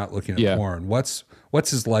if he's not looking at porn? What's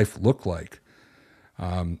his life look like?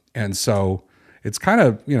 And so it's kind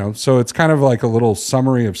of, it's kind of like a little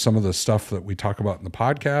summary of some of the stuff that we talk about in the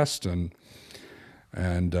podcast.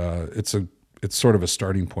 And it's sort of a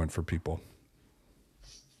starting point for people.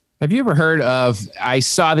 Have you ever heard of, I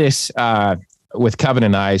saw this with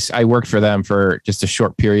Covenant Eyes. I worked for them for just a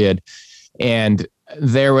short period. And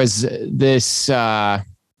there was this, I'm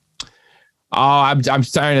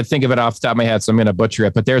starting to think of it off the top of my head, so I'm going to butcher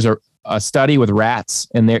it. But there's a study with rats,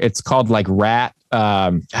 and there it's called like Rat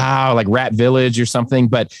Village or something.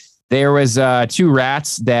 But there was 2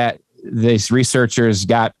 rats that these researchers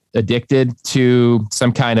got addicted to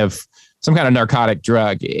some kind of narcotic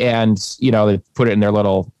drug, and they put it in their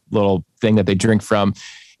little thing that they drink from,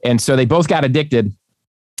 and so they both got addicted.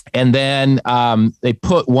 And then they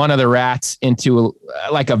put one of the rats into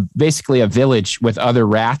basically a village with other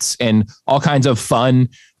rats and all kinds of fun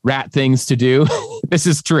rat things to do. This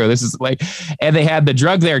is true. This is and they had the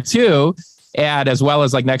drug there too, and as well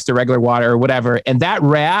as next to regular water or whatever. And that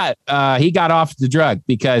rat, he got off the drug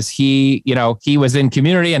because he was in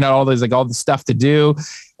community and all the stuff to do.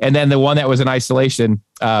 And then the one that was in isolation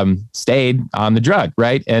stayed on the drug,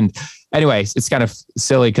 right? And anyways, it's kind of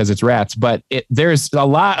silly because it's rats, but there's a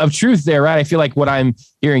lot of truth there, right? I feel like what I'm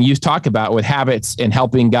hearing you talk about with habits and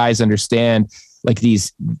helping guys understand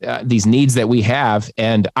these needs that we have.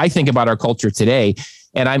 And I think about our culture today,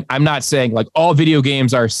 and I'm not saying all video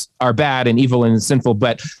games are bad and evil and sinful,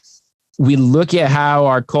 but we look at how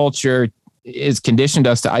our culture is conditioned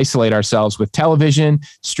us to isolate ourselves with television,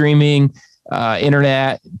 streaming,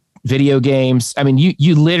 internet, video games. I mean,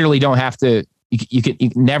 you literally don't have to, you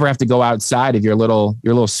never have to go outside of your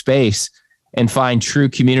little space and find true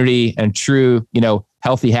community and true,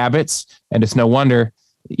 healthy habits. And it's no wonder,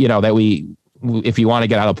 that if you want to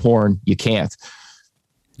get out of porn, you can't.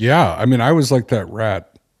 Yeah. I mean, I was like that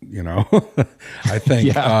rat you know. I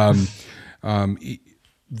think Yeah.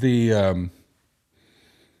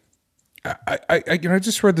 I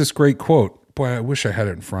just read this great quote. Boy, I wish I had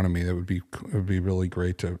it in front of me. It would be really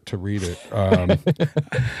great to read it.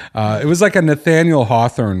 It was like a Nathaniel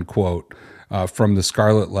Hawthorne quote from the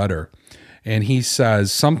Scarlet Letter. And he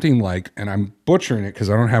says something like, and I'm butchering it because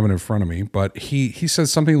I don't have it in front of me, but he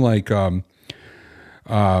says something like, you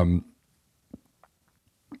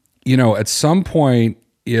know, at some point,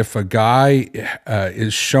 if a guy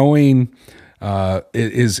is showing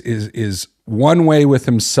is one way with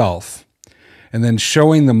himself, and then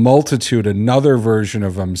showing the multitude another version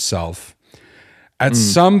of himself, at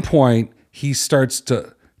some point he starts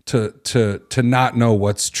to not know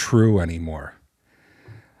what's true anymore.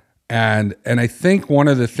 And I think one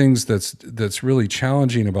of the things that's really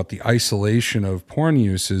challenging about the isolation of porn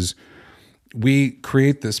use is we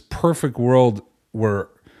create this perfect world where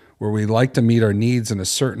we like to meet our needs in a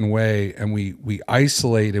certain way, and we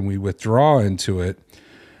isolate and we withdraw into it.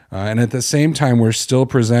 And at the same time, we're still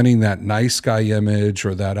presenting that nice guy image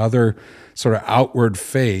or that other sort of outward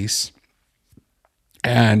face.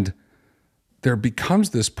 And there becomes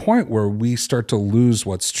this point where we start to lose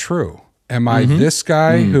what's true. Am I this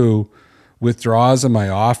guy who withdraws in my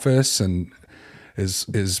office and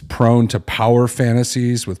is prone to power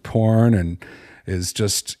fantasies with porn and is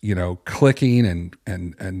just, you know, clicking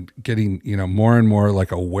and getting, you know, more and more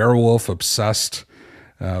like a werewolf obsessed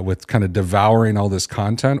with kind of devouring all this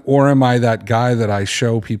content? Or am I that guy that I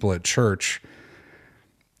show people at church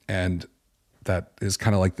and that is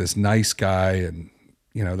kind of like this nice guy and,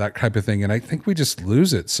 you know, that type of thing? And I think we just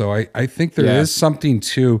lose it. So I think there is something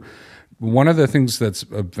to one of the things that's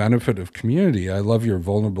a benefit of community. I love your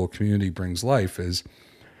vulnerable community brings life is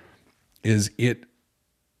it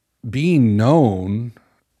being known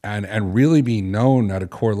and really being known at a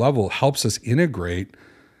core level helps us integrate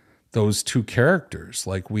those two characters.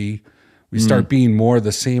 Like we start being more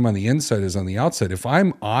the same on the inside as on the outside. If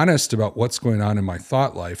I'm honest about what's going on in my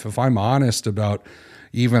thought life, if I'm honest about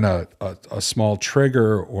even a small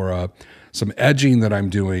trigger or some edging that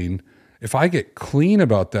I'm doing, if I get clean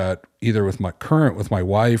about that, either with my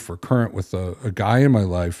wife or current with a guy in my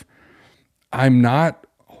life, I'm not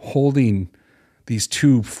holding these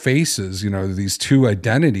two faces, you know, these two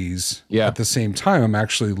identities at the same time. I'm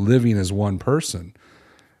actually living as one person.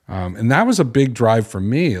 And that was a big drive for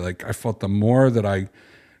me. Like I felt the more that I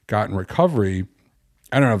got in recovery,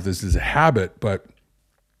 I don't know if this is a habit, but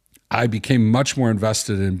I became much more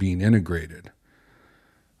invested in being integrated.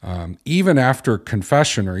 Even after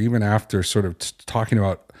confession or even after sort of talking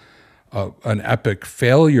about an epic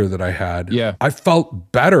failure that I had, I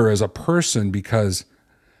felt better as a person because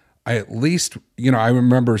I at least, you know, I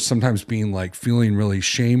remember sometimes being like feeling really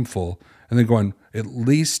shameful and then going, at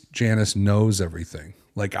least Janice knows everything.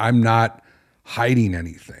 Like I'm not hiding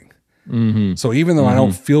anything. So even though I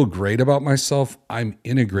don't feel great about myself, I'm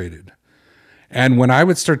integrated. And when I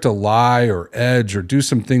would start to lie or edge or do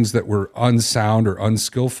some things that were unsound or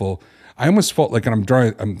unskillful, I almost felt like, and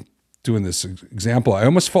I'm doing this example, I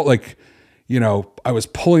almost felt like, you know, I was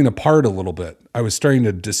pulling apart a little bit. I was starting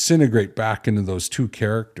to disintegrate back into those two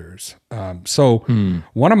characters. So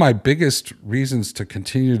one of my biggest reasons to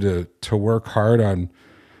continue to work hard on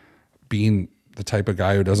being the type of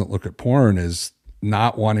guy who doesn't look at porn is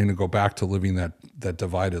not wanting to go back to living that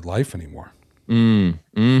divided life anymore.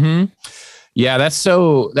 Yeah, that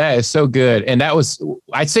is so good. And that was,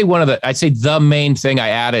 I'd say the main thing I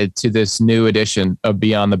added to this new edition of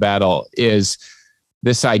Beyond the Battle is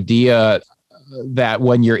this idea that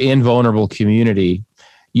when you're in vulnerable community,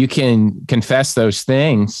 you can confess those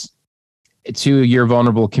things to your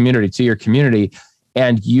vulnerable community, to your community,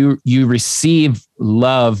 and you receive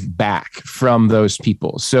love back from those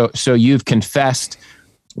people. So you've confessed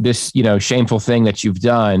this, you know, shameful thing that you've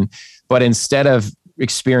done, but instead of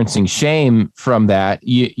experiencing shame from that,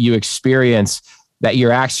 you experience that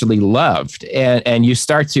you're actually loved, and you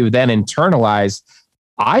start to then internalize,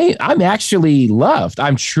 I'm actually loved.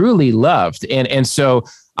 I'm truly loved. And so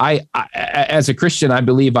I, as a Christian, I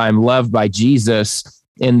believe I'm loved by Jesus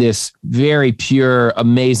in this very pure,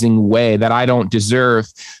 amazing way that I don't deserve.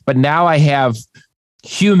 But now I have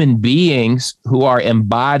human beings who are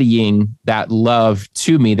embodying that love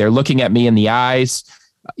to me. They're looking at me in the eyes.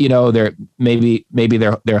 You know, they're maybe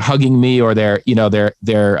they're hugging me, or they're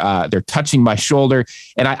touching my shoulder,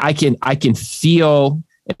 and I can feel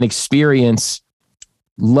and experience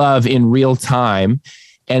love in real time,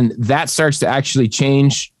 and that starts to actually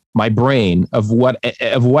change my brain of what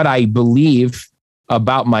I believe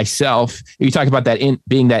about myself. You talk about that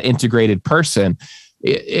being that integrated person.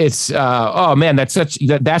 it's oh man, that's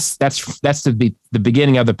the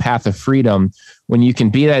beginning of the path of freedom, when you can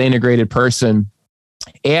be that integrated person.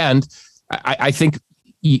 And I think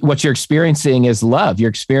what you're experiencing is love. You're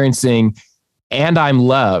experiencing, and I'm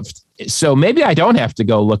loved. So maybe I don't have to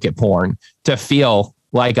go look at porn to feel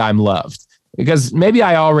like I'm loved, because maybe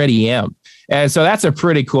I already am. And so that's a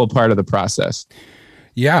pretty cool part of the process.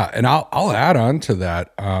 Yeah. And I'll add on to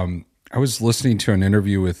that. I was listening to an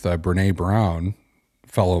interview with Brene Brown,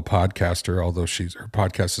 fellow podcaster, although her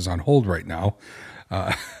podcast is on hold right now.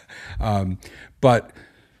 But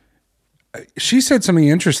she said something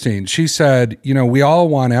interesting. She said, we all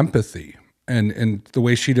want empathy. And the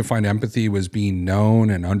way she defined empathy was being known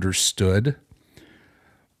and understood.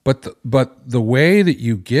 But the way that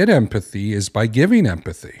you get empathy is by giving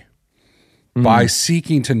empathy, by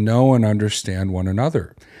seeking to know and understand one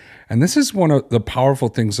another. And this is one of the powerful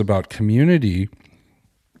things about community,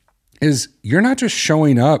 is you're not just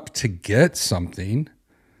showing up to get something,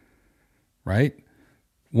 right?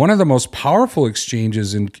 One of the most powerful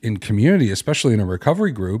exchanges in community, especially in a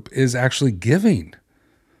recovery group, is actually giving,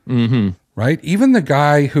 right? Even the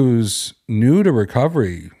guy who's new to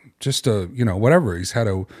recovery, just whatever, he's had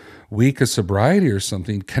a week of sobriety or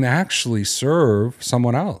something, can actually serve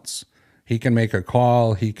someone else. He can make a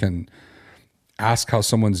call. He can ask how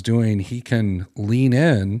someone's doing. He can lean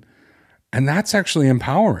in, and that's actually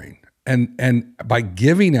empowering. And by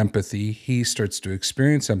giving empathy, he starts to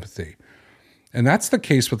experience empathy. And that's the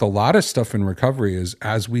case with a lot of stuff in recovery, is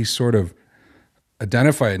as we sort of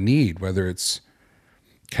identify a need, whether it's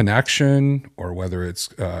connection or whether it's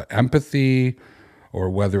empathy or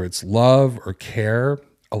whether it's love or care,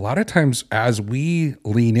 a lot of times as we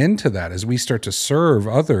lean into that, as we start to serve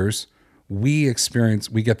others, we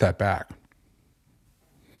get that back.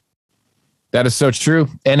 That is so true.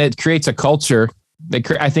 And it creates a culture.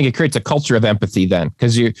 I think it creates a culture of empathy then,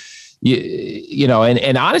 because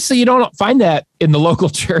and honestly, you don't find that in the local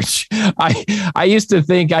church. I used to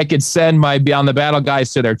think I could send my Beyond the Battle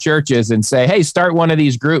guys to their churches and say, hey, start one of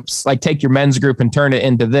these groups, like take your men's group and turn it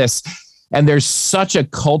into this. And there's such a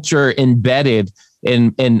culture embedded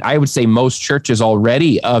in I would say most churches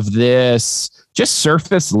already of this just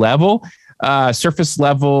surface level.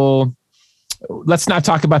 Let's not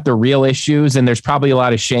talk about the real issues. And there's probably a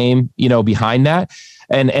lot of shame, behind that.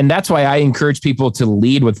 And that's why I encourage people to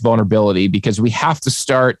lead with vulnerability, because we have to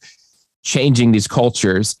start changing these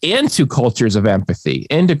cultures into cultures of empathy,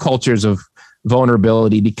 into cultures of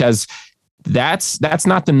vulnerability, because that's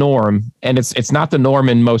not the norm. And it's not the norm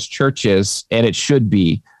in most churches. And it should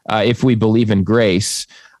be, if we believe in grace.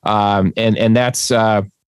 And that's,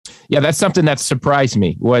 that's something that surprised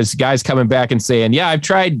me, was guys coming back and saying, yeah, I've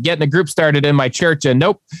tried getting a group started in my church and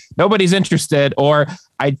nope, nobody's interested. Or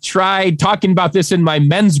I tried talking about this in my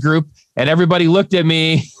men's group and everybody looked at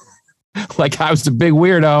me like I was a big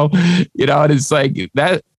weirdo, and it's like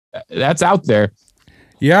that's out there.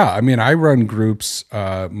 Yeah. I mean, I run groups,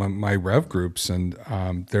 my Rev groups, and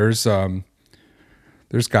there's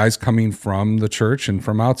guys coming from the church and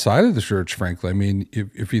from outside of the church, frankly. I mean,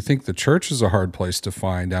 if you think the church is a hard place to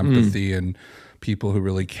find empathy and people who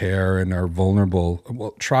really care and are vulnerable,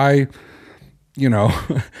 well, try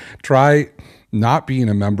not being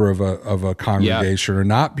a member of a congregation or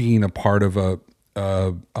not being a part of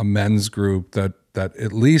a men's group that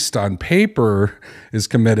at least on paper is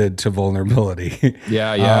committed to vulnerability.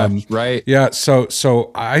 Right. Yeah.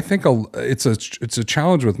 So I think it's a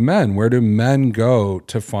challenge with men. Where do men go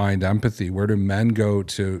to find empathy? Where do men go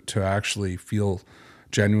to actually feel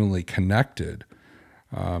genuinely connected?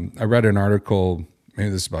 I read an article,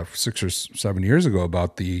 maybe this is about 6 or 7 years ago,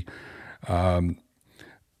 about it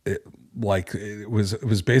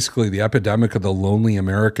was basically the epidemic of the lonely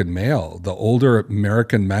American male. The older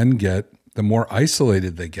American men get, the more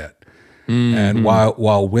isolated they get. And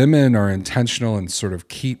while women are intentional and sort of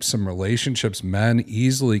keep some relationships, men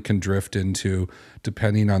easily can drift into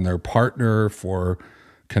depending on their partner for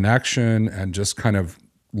connection and just kind of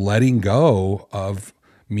letting go of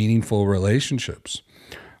meaningful relationships.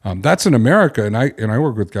 That's in America, and I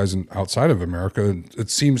work with guys outside of America, and it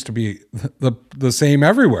seems to be the same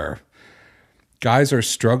everywhere. Guys are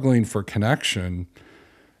struggling for connection.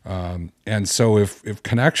 And so if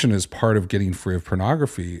connection is part of getting free of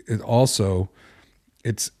pornography, it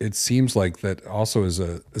seems like that also is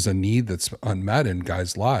a need that's unmet in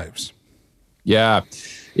guys' lives. Yeah.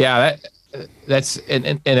 That's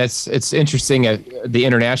it's interesting the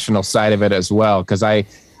international side of it as well, because I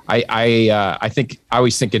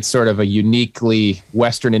always think it's sort of a uniquely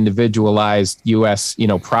Western individualized U.S.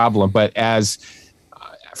 problem, but as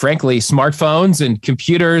frankly, smartphones and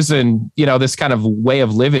computers and, this kind of way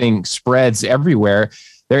of living spreads everywhere.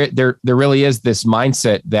 There really is this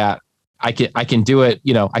mindset that I can do it.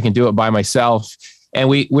 I can do it by myself. And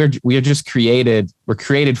we're just created. We're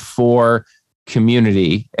created for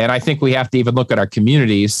community. And I think we have to even look at our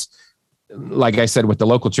communities, like I said, with the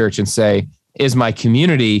local church and say, is my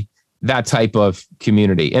community that type of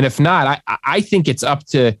community? And if not, I think it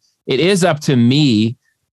is up to me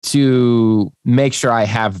to make sure I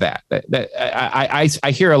have that.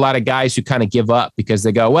 I hear a lot of guys who kind of give up because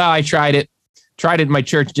they go, well, I tried it. My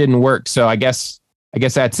church didn't work. So I guess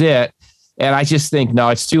that's it. And I just think, no,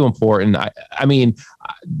 it's too important. I mean,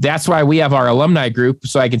 that's why we have our alumni group.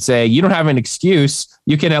 So I can say, you don't have an excuse.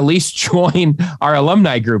 You can at least join our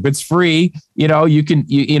alumni group. It's free.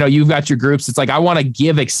 You've got your groups. It's like, I want to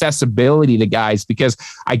give accessibility to guys because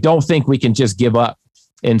I don't think we can just give up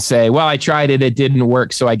and say, well, I tried it. It didn't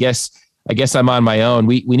work. So I guess I'm on my own.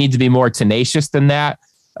 We need to be more tenacious than that.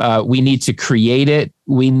 We need to create it.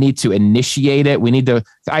 We need to initiate it.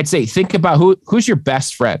 I'd say, think about who's your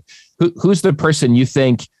best friend. Who's the person you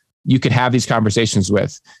think you could have these conversations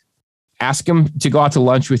with? Ask them to go out to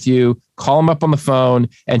lunch with you, call them up on the phone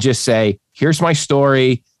and just say, here's my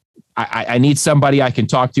story. I need somebody I can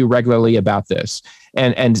talk to regularly about this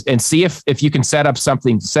and see if you can set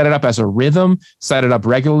it up as a rhythm, set it up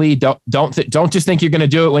regularly. Don't just think you're going to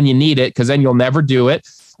do it when you need it, because then you'll never do it.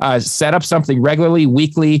 Set up something regularly,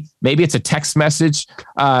 weekly. Maybe it's a text message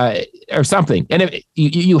or something. And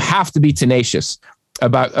you have to be tenacious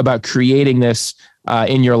about creating this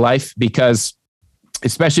in your life, because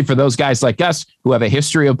especially for those guys like us who have a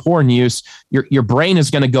history of porn use, your brain is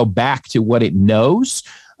going to go back to what it knows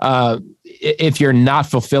if you're not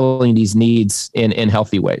fulfilling these needs in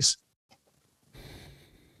healthy ways.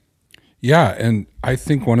 Yeah, and I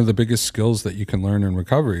think one of the biggest skills that you can learn in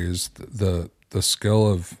recovery is the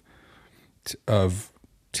skill of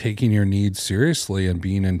taking your needs seriously and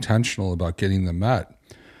being intentional about getting them met.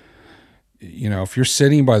 If you're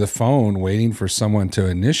sitting by the phone waiting for someone to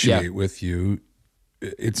initiate with you,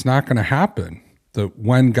 it's not going to happen.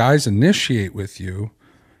 When guys initiate with you,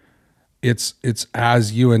 it's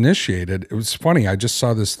as you initiated. It was funny. I just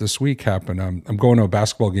saw this week happen. I'm going to a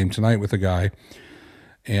basketball game tonight with a guy.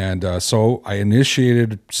 And so I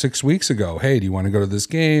initiated 6 weeks ago. Hey, do you want to go to this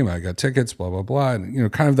game? I got tickets, blah, blah, blah.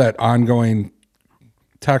 And, kind of that ongoing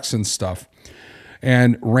text and stuff.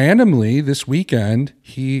 And randomly this weekend,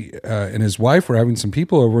 he and his wife were having some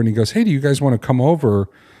people over, and he goes, hey, do you guys want to come over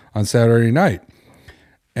on Saturday night?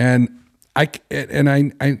 And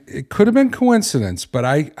it could have been coincidence, but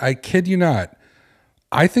I kid you not.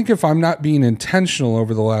 I think if I'm not being intentional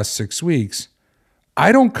over the last 6 weeks,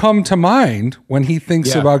 I don't come to mind when he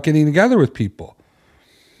thinks about getting together with people.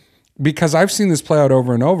 Because I've seen this play out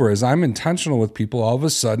over and over. As I'm intentional with people, all of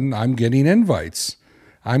a sudden I'm getting invites.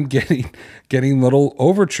 I'm getting little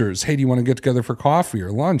overtures. Hey, do you want to get together for coffee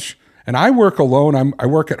or lunch? And I work alone. I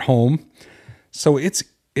work at home. So it's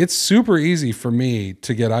super easy for me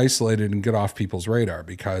to get isolated and get off people's radar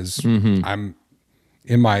because I'm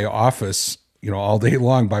in my office, all day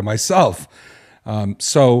long by myself.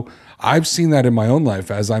 So I've seen that in my own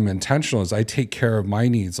life as I'm intentional, as I take care of my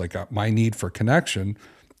needs, like my need for connection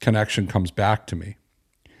comes back to me.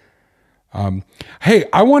 Hey,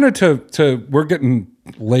 I wanted to we're getting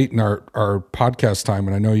late in our podcast time,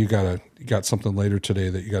 and I know you got something later today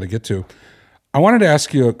that you got to get to. I wanted to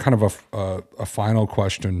ask you kind of a final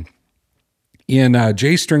question. In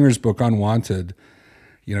Jay Stringer's book, Unwanted,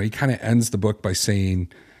 he kind of ends the book by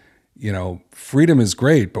saying, freedom is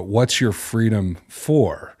great, but what's your freedom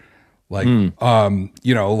for? Like,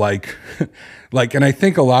 like, and I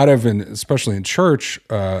think a lot of, especially in church,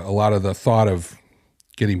 a lot of the thought of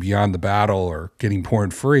getting beyond the battle or getting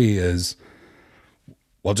porn free is,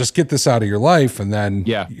 well, just get this out of your life and then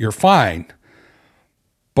you're fine.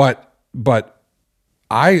 But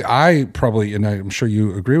I probably, and I'm sure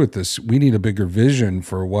you agree with this, we need a bigger vision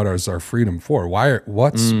for what is our freedom for.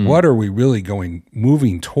 What are we really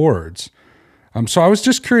moving towards? So I was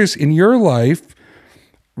just curious, in your life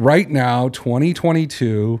right now,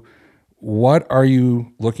 2022, what are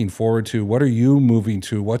you looking forward to? What are you moving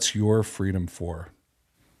to? What's your freedom for?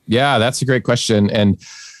 Yeah, that's a great question. And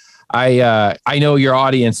I know your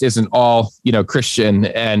audience isn't all, Christian,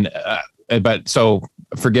 but so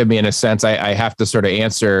forgive me in a sense, I have to sort of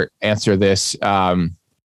answer this. As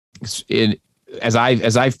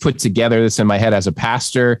I've put together this in my head as a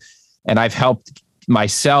pastor, and I've helped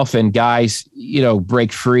myself and guys,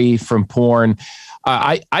 break free from porn.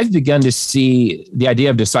 I've begun to see the idea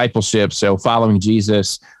of discipleship, so following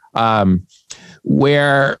Jesus,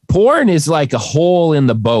 where porn is like a hole in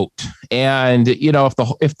the boat. And,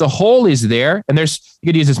 if the hole is there, and you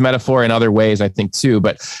could use this metaphor in other ways, I think too,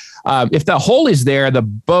 but if the hole is there, the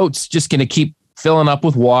boat's just going to keep filling up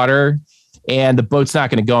with water, and the boat's not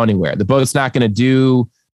going to go anywhere. The boat's not going to do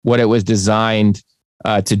what it was designed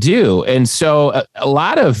to do. And so a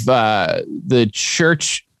lot of the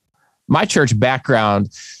church, my church background,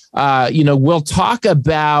 we'll talk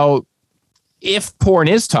about, if porn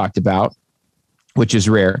is talked about, which is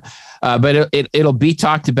rare, but it'll be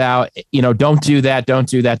talked about, don't do that, don't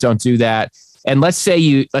do that, don't do that. And let's say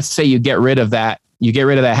you get rid of that,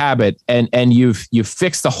 habit, and you've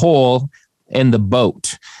fixed the hole in the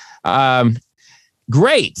boat.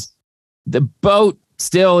 Great. The boat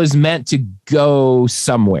still is meant to go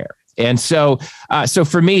somewhere. And so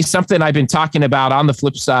for me, something I've been talking about on the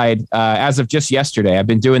flip side, as of just yesterday, I've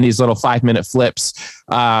been doing these little 5-minute flips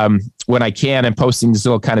when I can, and posting these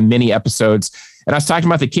little kind of mini episodes. And I was talking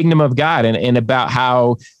about the kingdom of God and about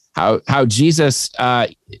how Jesus,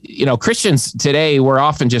 Christians today, we're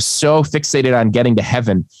often just so fixated on getting to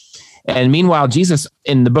heaven. And meanwhile, Jesus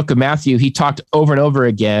in the book of Matthew, he talked over and over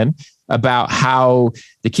again about how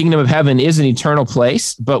the kingdom of heaven is an eternal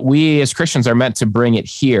place, but we as Christians are meant to bring it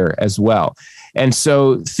here as well. And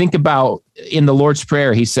so think about in the Lord's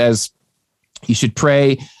Prayer, he says you should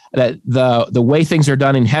pray that the way things are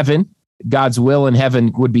done in heaven, God's will in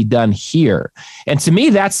heaven would be done here. And to me,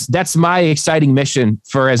 that's my exciting mission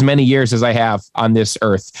for as many years as I have on this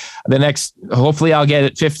earth. Hopefully I'll get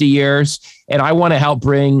it 50 years, and I want to help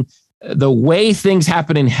bring the way things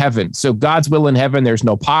happen in heaven. So God's will in heaven, there's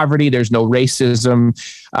no poverty, there's no racism,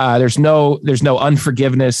 there's no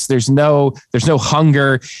unforgiveness, there's no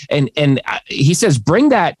hunger. And he says, bring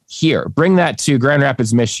that here, bring that to Grand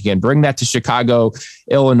Rapids, Michigan, bring that to Chicago,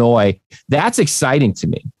 Illinois. That's exciting to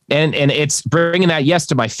me. And it's bringing that, yes,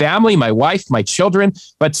 to my family, my wife, my children,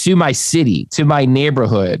 but to my city, to my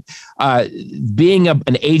neighborhood, being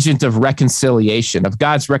an agent of reconciliation, of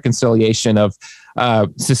God's reconciliation of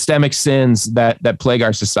systemic sins that plague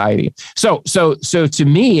our society. So to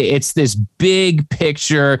me, it's this big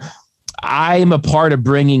picture. I'm a part of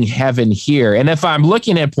bringing heaven here. And if I'm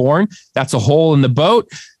looking at porn, that's a hole in the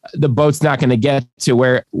boat. The boat's not going to get to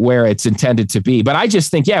where it's intended to be. But I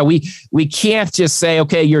just think, we can't just say,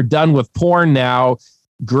 okay, you're done with porn now.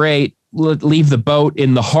 Great. Leave the boat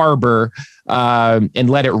in the harbor and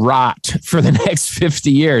let it rot for the next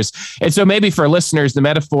 50 years. And so maybe for listeners, the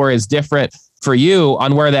metaphor is different for you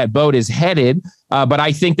on where that boat is headed. But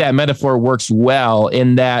I think that metaphor works well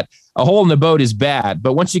in that a hole in the boat is bad.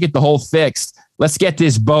 But once you get the hole fixed, let's get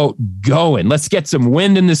this boat going. Let's get some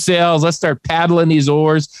wind in the sails. Let's start paddling these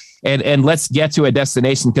oars and let's get to a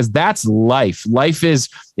destination, because that's life. Life is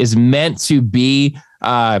meant to be,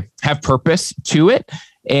 have purpose to it.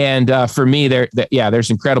 And for me, there's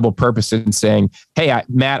incredible purpose in saying, hey,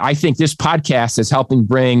 Matt, I think this podcast is helping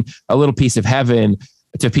bring a little piece of heaven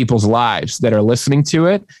to people's lives that are listening to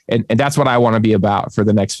it. And that's what I want to be about for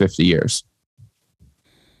the next 50 years.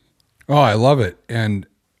 Oh, I love it. And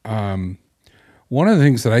one of the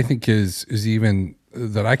things that I think is even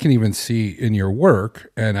that I can even see in your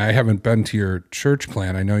work, and I haven't been to your church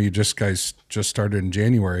plant. I know you guys just started in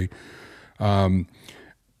January. One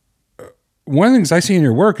of the things I see in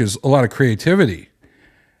your work is a lot of creativity.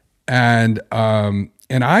 And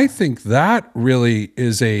I think that really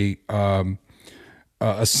is a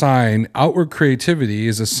sign. Outward creativity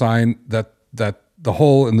is a sign that the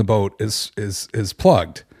hole in the boat is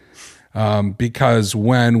plugged. Because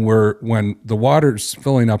when the water's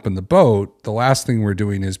filling up in the boat, the last thing we're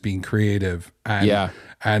doing is being creative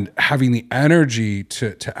and having the energy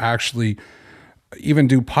to actually even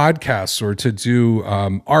do podcasts or to do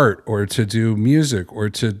art or to do music or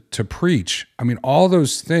to preach. I mean, all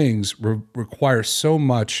those things require so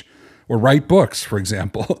much, or write books, for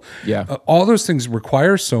example. Yeah. All those things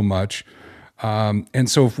require so much. And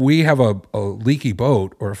so if we have a leaky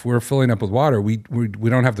boat, or if we're filling up with water, we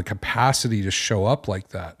don't have the capacity to show up like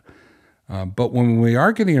that. But when we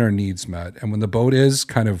are getting our needs met, and when the boat is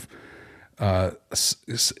kind of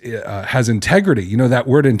has integrity, that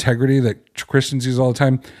word integrity that Christians use all the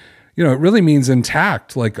time, it really means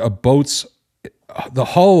intact. Like the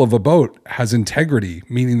hull of a boat has integrity,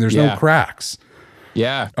 meaning there's no cracks.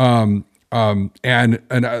 Yeah. And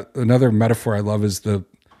another metaphor I love is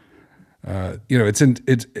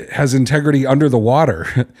it has integrity under the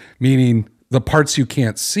water, meaning the parts you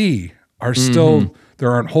can't see are still, there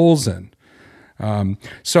aren't holes in.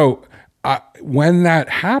 So when that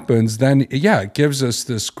happens, then it gives us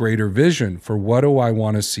this greater vision for what do I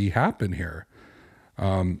want to see happen here.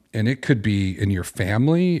 And it could be in your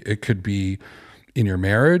family. It could be in your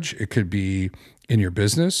marriage. It could be in your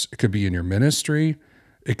business. It could be in your ministry.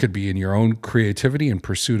 It could be in your own creativity and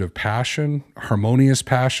pursuit of passion, harmonious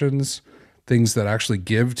passions, things that actually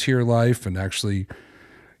give to your life, and actually,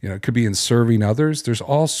 it could be in serving others. There's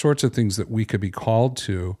all sorts of things that we could be called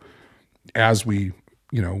to as we,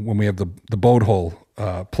 when we have the boat hole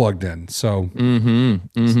plugged in. So,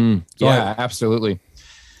 Yeah, absolutely.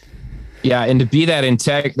 Yeah, and to be that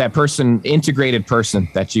integrated person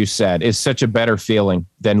that you said is such a better feeling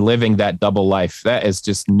than living that double life. That is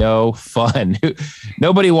just no fun.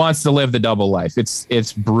 Nobody wants to live the double life.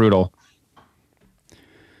 It's brutal.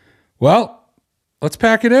 Well, let's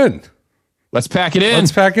pack it in. Let's pack it in.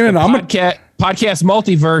 Podcast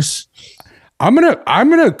multiverse.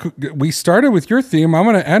 We started with your theme. I'm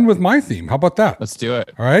gonna end with my theme. How about that? Let's do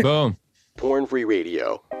it. All right. Boom. Porn Free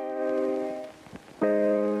Radio.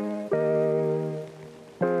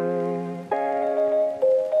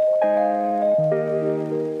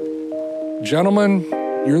 Gentlemen,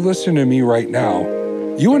 you're listening to me right now.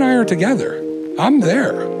 You and I are together. I'm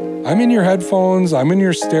there. I'm in your headphones. I'm in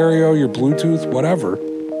your stereo, your Bluetooth, whatever.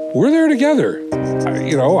 We're there together.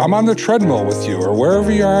 I'm on the treadmill with you or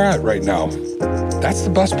wherever you are at right now. That's the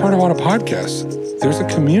best part about a podcast. There's a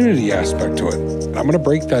community aspect to it. And I'm going to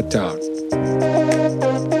break that down.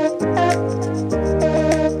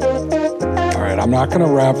 All right, I'm not going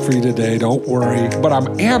to rap for you today. Don't worry. But I'm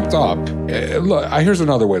amped up. Look, here's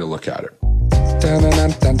another way to look at it.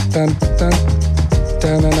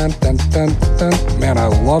 Man, I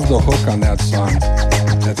love the hook on that song.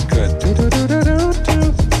 That's good.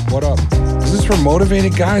 What up? This is for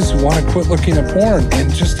motivated guys who want to quit looking at porn.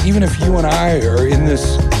 And just even if you and I are in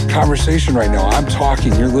this conversation right now, I'm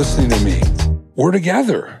talking, you're listening to me. We're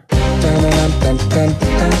together.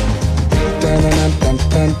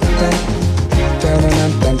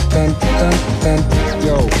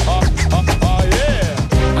 Yo.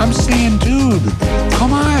 I'm saying, dude,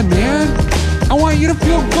 come on, man. I want you to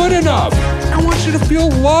feel good enough. I want you to feel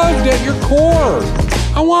loved at your core.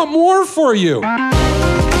 I want more for you.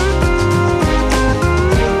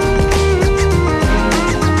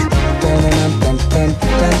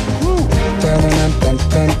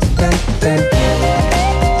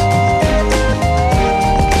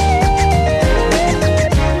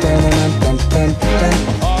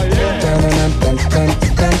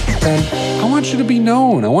 I want you to be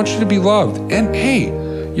known. I want you to be loved. And hey,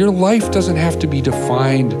 your life doesn't have to be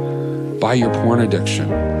defined by your porn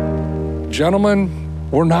addiction. Gentlemen,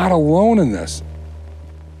 we're not alone in this.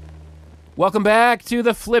 Welcome back to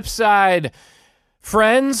the flip side.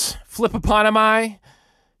 Friends, Flip-Eponymai,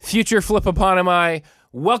 future Flip-Eponymai,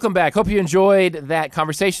 welcome back. Hope you enjoyed that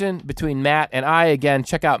conversation between Matt and I. Again,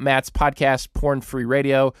 check out Matt's podcast, Porn Free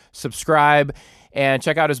Radio. Subscribe and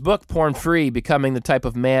check out his book, Porn Free, Becoming the Type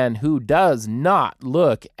of Man Who Does Not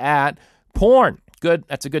Look at Porn. Good.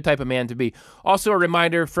 That's a good type of man to be. Also, a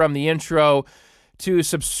reminder from the intro to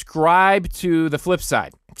subscribe to the flip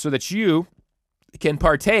side so that you can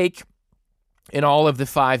partake in all of the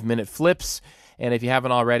 5-minute flips. And if you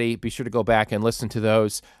haven't already, be sure to go back and listen to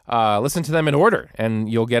those. Listen to them in order, and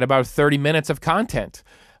you'll get about 30 minutes of content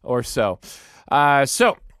or so.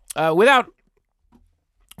 Without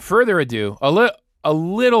further ado, a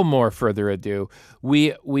little more further ado,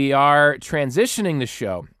 we are transitioning the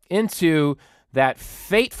show into that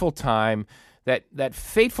fateful time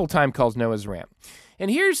called Noah's Rant. And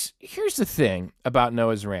here's the thing about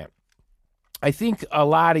Noah's Rant. I think a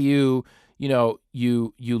lot of you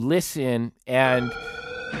listen, and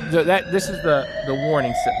this is the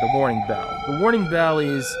warning bell. The warning bell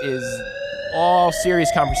is all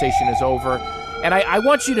serious conversation is over. And I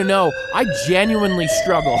want you to know, I genuinely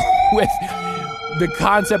struggle with the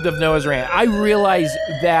concept of Noah's Rant. I realize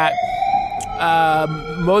that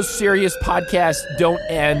most serious podcasts don't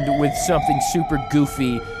end with something super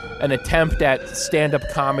goofy, an attempt at stand-up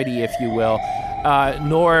comedy, if you will.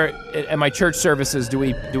 Nor at my church services do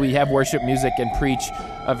we have worship music and preach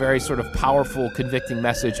a very sort of powerful, convicting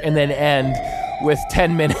message and then end with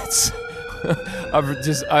 10 minutes of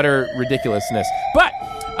just utter ridiculousness. But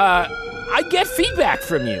I get feedback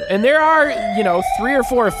from you, and there are 3 or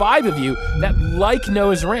 4 or 5 of you that like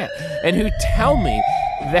Noah's Rant and who tell me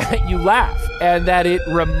that you laugh and that it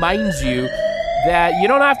reminds you that you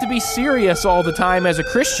don't have to be serious all the time as a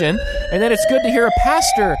Christian, and that it's good to hear a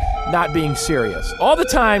pastor not being serious all the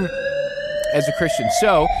time as a Christian.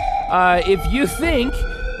 So, if you think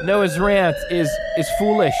Noah's Rant is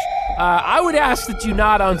foolish, I would ask that you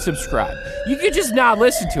not unsubscribe. You could just not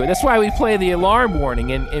listen to it. That's why we play the alarm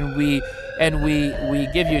warning, and and we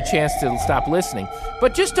give you a chance to stop listening.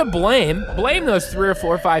 But just to blame those 3 or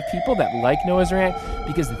 4 or 5 people that like Noah's Rant,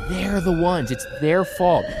 because they're the ones. It's their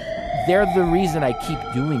fault. They're the reason I keep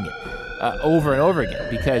doing it over and over again,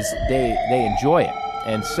 because they enjoy it.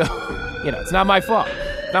 And so, it's not my fault.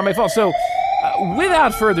 Not my fault. So,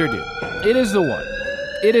 without further ado, it is the one.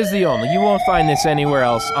 It is the only. You won't find this anywhere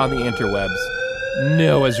else on the interwebs.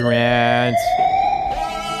 Noah's Rant.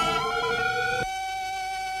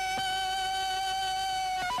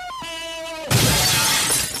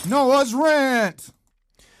 Noah's Rant.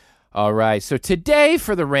 All right, so today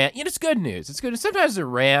for the rant, it's good news. It's good. Sometimes the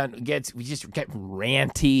rant we just get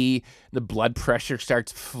ranty, the blood pressure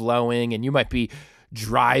starts flowing, and you might be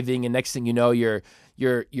driving, and next thing you know, you're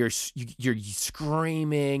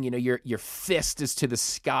screaming. Your fist is to the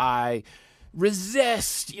sky.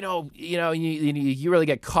 Resist. You really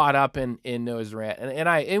get caught up in Noah's Rant,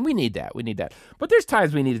 and we need that. We need that. But there's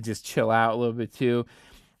times we need to just chill out a little bit too.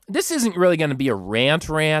 This isn't really going to be a rant.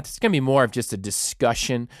 It's going to be more of just a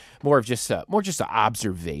discussion, more of just an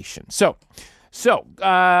observation. So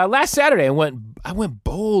last Saturday I went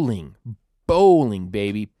bowling,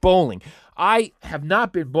 baby, bowling. I have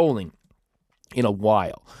not been bowling in a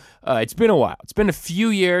while. It's been a while. It's been a few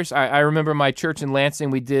years. I remember my church in Lansing.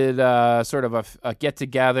 We did sort of a get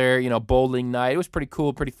together, bowling night. It was pretty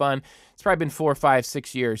cool, pretty fun. It's probably been 4, 5,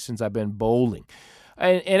 6 years since I've been bowling.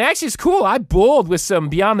 And actually, it's cool. I bowled with some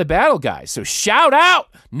Beyond the Battle guys. So shout out,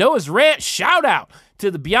 Noah's Rant, shout out to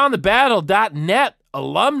the BeyondTheBattle.net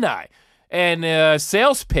alumni and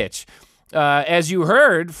sales pitch. As you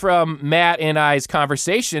heard from Matt and I's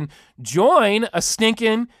conversation, join a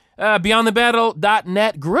stinking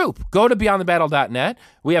BeyondTheBattle.net group. Go to BeyondTheBattle.net.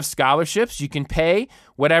 We have scholarships. You can pay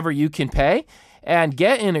whatever you can pay and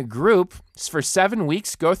get in a group for 7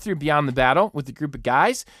 weeks. Go through Beyond the Battle with a group of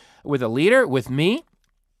guys, with a leader, with me,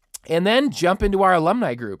 and then jump into our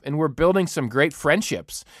alumni group. And we're building some great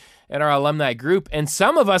friendships in our alumni group. And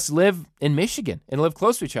some of us live in Michigan and live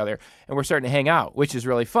close to each other, and we're starting to hang out, which is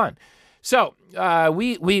really fun. So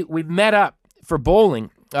we met up for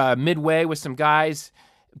bowling midway with some guys,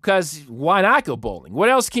 because why not go bowling? What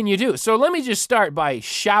else can you do? So let me just start by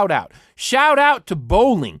shout out. Shout out to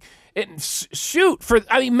bowling.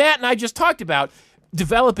 Matt and I just talked about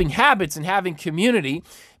developing habits and having community.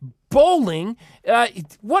 Bowling,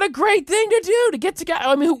 what a great thing to do, to get together.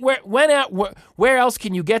 I mean, where else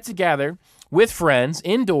can you get together with friends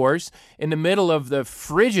indoors in the middle of the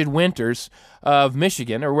frigid winters of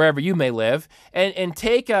Michigan or wherever you may live, and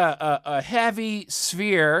take a heavy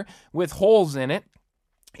sphere with holes in it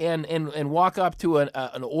and walk up to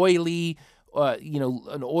an oily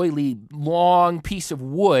long piece of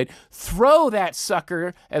wood, throw that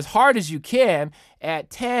sucker as hard as you can at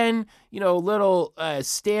 10, little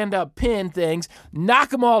stand-up pin things, knock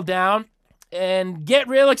them all down, and get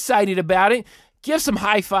real excited about it. Give some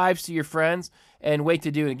high fives to your friends, and wait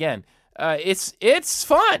to do it again. It's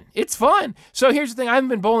fun. It's fun. So here's the thing. I haven't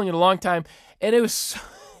been bowling in a long time, and it was...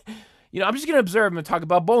 I'm just going to observe and talk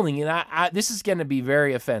about bowling, and this is going to be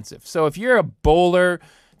very offensive. So if you're a bowler,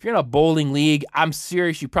 if you're in a bowling league, I'm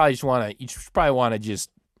serious. You probably want to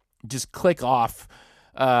just click off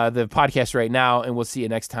the podcast right now, and we'll see you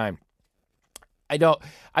next time.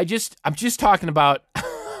 I'm just talking about.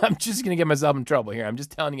 I'm just gonna get myself in trouble here. I'm just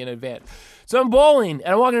telling you in advance. So I'm bowling,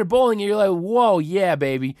 and I'm walking to bowling, and you're like, "Whoa, yeah,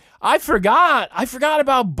 baby! I forgot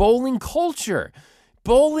about bowling culture.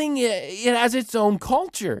 Bowling, it has its own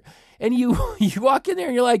culture." And you walk in there,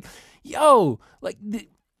 and you're like, "Yo, like."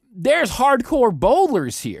 There's hardcore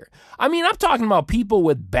bowlers here. I mean, I'm talking about people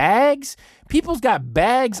with bags. People's got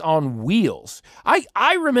bags on wheels.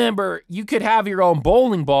 I remember you could have your own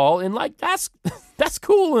bowling ball, and that's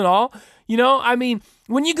cool and all. I mean,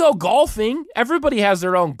 when you go golfing, everybody has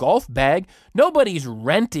their own golf bag. Nobody's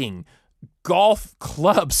renting golf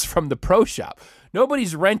clubs from the pro shop.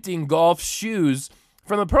 Nobody's renting golf shoes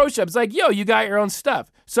from the pro shop. It's like, yo, you got your own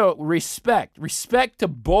stuff. So respect to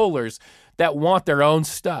bowlers that want their own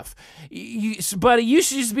stuff. But it used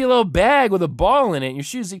to just be a little bag with a ball in it and your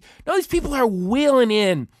shoes. No, these people are wheeling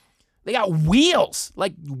in. They got wheels,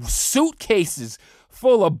 like suitcases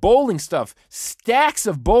full of bowling stuff, stacks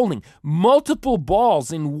of bowling, multiple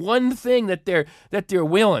balls in one thing that they're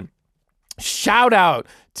wheeling. Shout out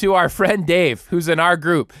to our friend Dave, who's in our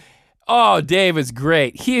group. Oh, Dave is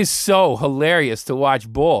great. He is so hilarious to watch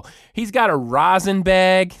bowl. He's got a rosin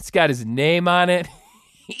bag. It's got his name on it.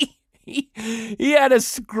 He had a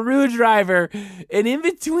screwdriver, and in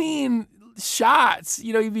between shots,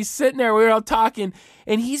 you'd be sitting there, we were all talking,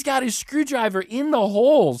 and he's got his screwdriver in the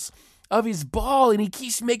holes of his ball, and he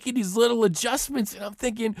keeps making these little adjustments, and I'm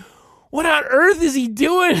thinking, what on earth is he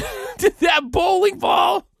doing to that bowling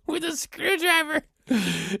ball with a screwdriver?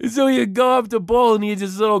 So he would go up to bowl, and he had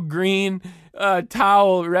this little green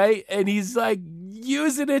towel, right? And he's like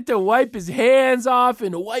using it to wipe his hands off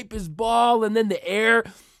and to wipe his ball, and then the air,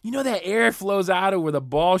 that air flows out of where the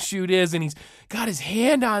ball chute is, and he's got his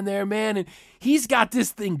hand on there, man, and he's got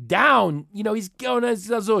this thing down. He's going, his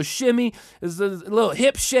little shimmy, his little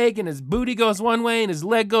hip shake, and his booty goes one way, and his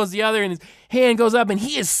leg goes the other, and his hand goes up, and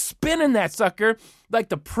he is spinning that sucker like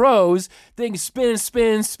the pros. Thing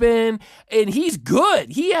spin, and he's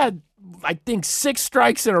good. He had, I think, 6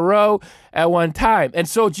 strikes in a row at one time. And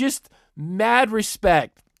so just mad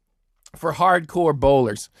respect for hardcore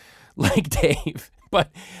bowlers like Dave. But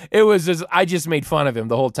it was I just made fun of him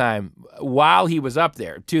the whole time while he was up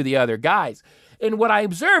there to the other guys. And what I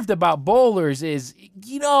observed about bowlers is,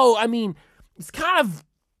 it's kind of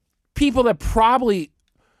people that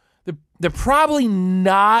they're probably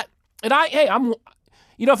not. And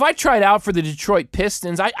if I tried out for the Detroit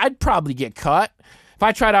Pistons, I'd probably get cut. If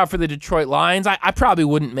I tried out for the Detroit Lions, I probably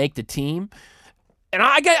wouldn't make the team. And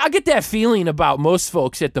I get that feeling about most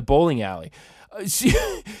folks at the bowling alley. It's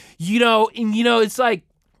like,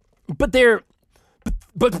 but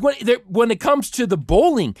when it comes to the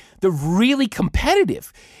bowling, they're really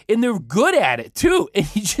competitive and they're good at it too.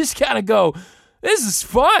 And you just gotta go, this is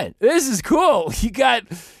fun. This is cool. You got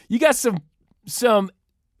some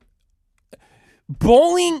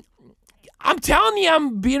bowling. I'm telling you,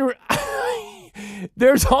 I'm being.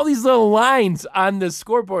 There's all these little lines on the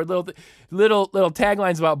scoreboard, little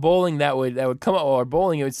taglines about bowling that would come up, or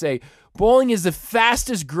bowling. It would say, bowling is the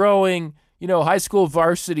fastest growing, high school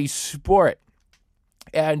varsity sport.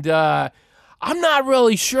 And I'm not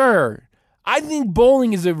really sure. I think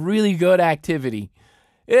bowling is a really good activity.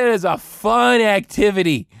 It is a fun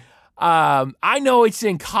activity. I know it's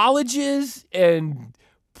in colleges, and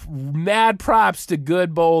mad props to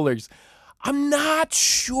good bowlers. I'm not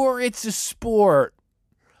sure it's a sport.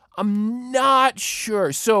 I'm not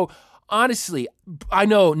sure. So honestly, I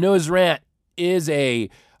know Noah's Rant is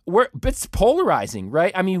it's polarizing,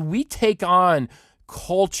 right? I mean, we take on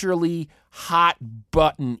culturally hot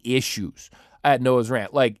button issues at Noah's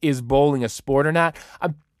Rant. Like, is bowling a sport or not?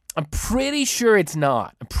 I'm pretty sure it's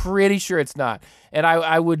not. And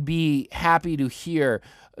I would be happy to hear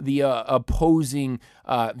the opposing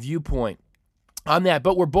viewpoint on that.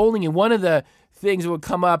 But we're bowling, and one of the things that would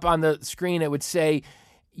come up on the screen, it would say,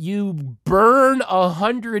 you burn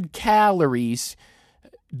 100 calories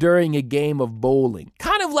during a game of bowling.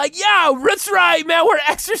 Kind of like, yeah, that's right, man. We're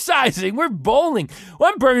exercising. We're bowling.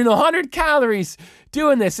 Well, I'm burning 100 calories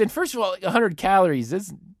doing this. And first of all, 100 calories,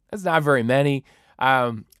 that's not very many.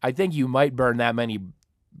 I think you might burn that many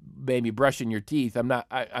maybe brushing your teeth. I'm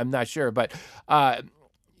not sure. But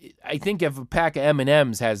I think if a pack of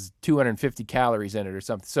M&Ms has 250 calories in it or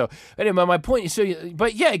something. So anyway, my point is,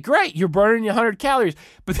 but yeah, great, you're burning 100 calories.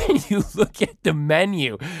 But then you look at the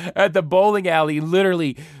menu at the bowling alley.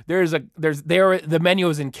 Literally, the menu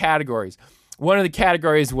is in categories. One of the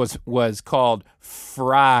categories was called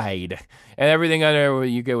fried, and everything under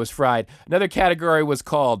you get was fried. Another category was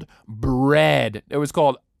called bread. I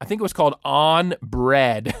think it was called on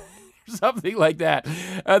bread. Something like that.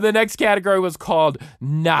 The next category was called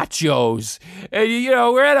nachos. And,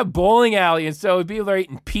 we're at a bowling alley, and so people are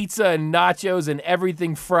eating pizza and nachos and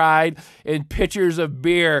everything fried and pitchers of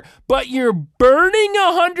beer. But you're burning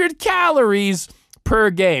 100 calories per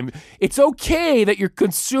game. It's okay that you're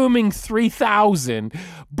consuming 3,000,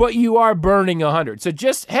 but you are burning 100. So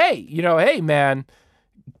just, hey, man,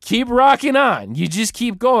 keep rocking on. You just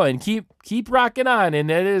keep going. Keep rocking on.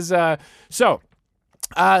 And it is,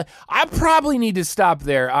 I probably need to stop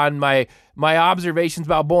there on my observations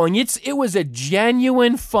about bowling. It was a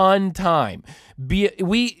genuine fun time.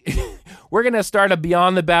 We're gonna start a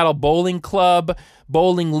Beyond the Battle bowling club,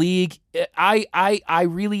 bowling league. I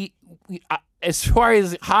really, as far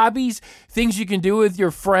as hobbies, things you can do with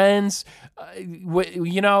your friends,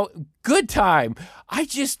 good time.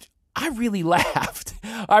 I really laughed.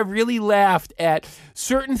 I really laughed at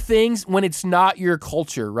certain things when it's not your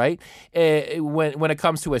culture, right? When it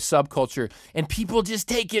comes to a subculture, and people just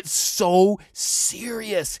take it so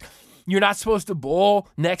serious. You're not supposed to bowl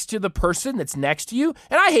next to the person that's next to you,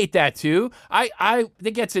 and I hate that too.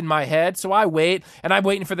 It gets in my head, so I wait, and I'm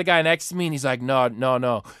waiting for the guy next to me, and he's like, no.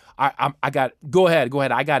 Go ahead.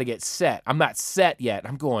 I got to get set. I'm not set yet.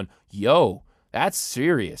 I'm going, yo, that's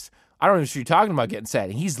serious. I don't know what you're talking about getting set.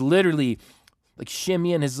 And he's literally like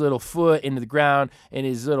shimmying his little foot into the ground, and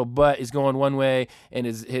his little butt is going one way, and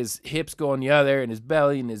his hips going the other, and his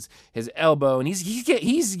belly and his elbow, and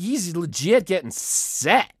he's legit getting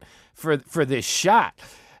set for this shot.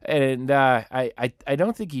 and I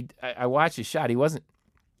don't think I watched his shot. He wasn't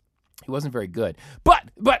very good, but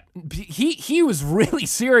he was really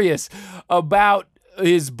serious about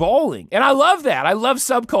his bowling, and I love that. I love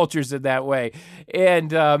subcultures in that way.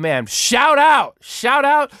 And man, shout out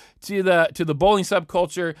to the bowling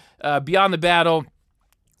subculture. Beyond the Battle,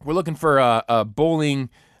 we're looking for a bowling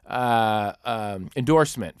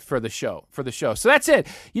endorsement for the show. So that's it.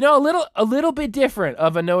 A little bit different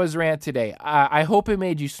of a Noah's rant today. I hope it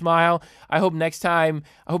made you smile. I hope next time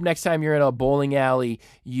you're in a bowling alley,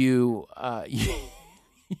 you can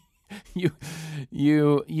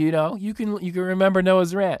remember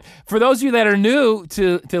Noah's rant. For those of you that are new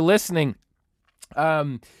to listening,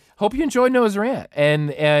 hope you enjoyed Noah's rant,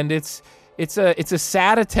 and it's a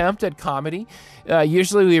sad attempt at comedy.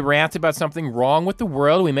 Usually we rant about something wrong with the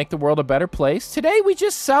world. We make the world a better place. Today we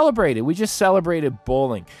just celebrated. We just celebrated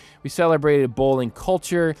bowling. We celebrated bowling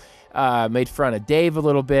culture. Made fun of Dave a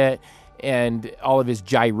little bit and all of his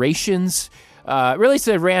gyrations. Really, it's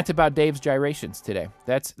a rant about Dave's gyrations today.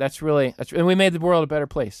 That's and we made the world a better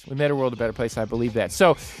place. We made a world a better place. I believe that.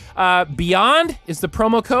 So, Beyond is the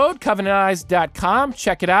promo code, covenanteyes.com.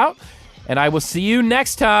 Check it out. And I will see you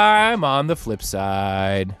next time on The Flip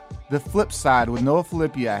Side. The Flip Side with Noah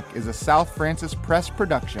Filipiak is a South Francis Press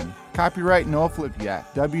production. Copyright Noah Filipiak.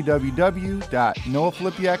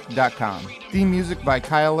 www.noahfilipiak.com. Theme music by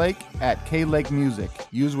Kyle Lake at K-Lake Music.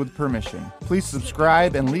 Used with permission. Please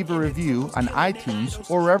subscribe and leave a review on iTunes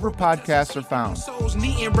or wherever podcasts are found. Souls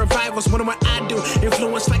needing revivals, what I do?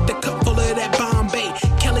 Influence like the cup full of that Bombay.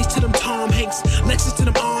 Kelly's to them Tom Hanks, Lexus to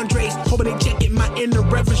them Andres. Hoping they check it, my inner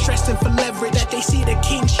reverence, stressing for leverage. That they see the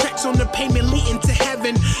king's tracks on the pavement leading to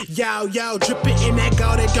heaven. Yo, dripping in that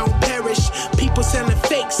gold that don't perish. People selling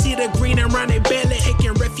fake, see the green around their belly.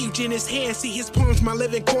 Taking refuge in his hands, see his palms, my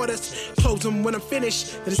living quarters. Close them when I'm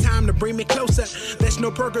finished, then it's time to bring me closer. There's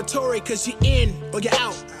no purgatory, cause you're in or you're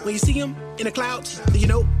out. When you see him in the clouds, then you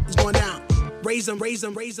know it's going down. Raise them.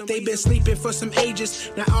 They've been sleeping for some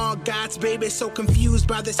ages. Now all God's babies so confused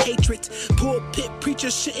by this hatred. Pulpit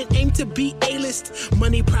preachers shouldn't aim to be A-list.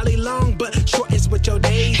 Money probably long, but short is with your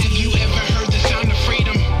days. Have you ever heard the sound of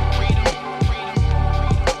freedom?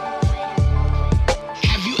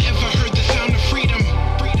 Have you ever heard the sound of freedom?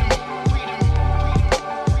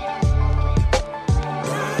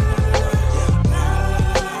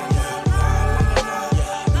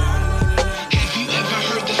 Have you ever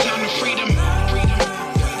heard the sound of freedom?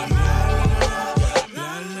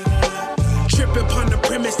 Tripping upon the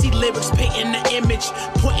premise, see lyrics painting the image,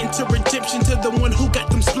 pointing to redemption to the one who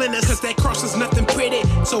got them splinters. Cause that cross is nothing pretty,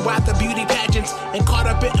 so why the beauty pageants? And caught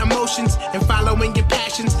up in emotions and following your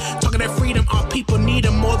passions. Talking that freedom, all people need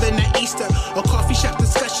them more than an Easter. Or coffee shop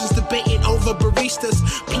discussions, debating over baristas.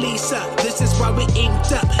 Please, sir, this is why we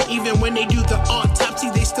inked up. Even when they do the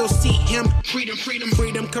autopsy, they still see him.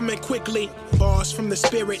 Freedom coming quickly. Bars from the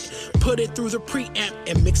spirit, put it through the preamp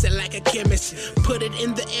and mix it like a chemist. Put it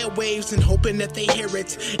in the airwaves and hoping that they hear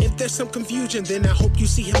it. If there's some confusion, then I hope you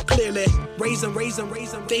see him clearly. Raise them.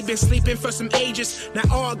 They've been sleeping for some ages. Now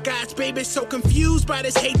all God's babies so confused by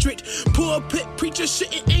this hatred. Pulpit preachers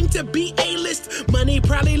shouldn't aim to be A-list. Money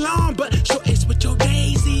probably long,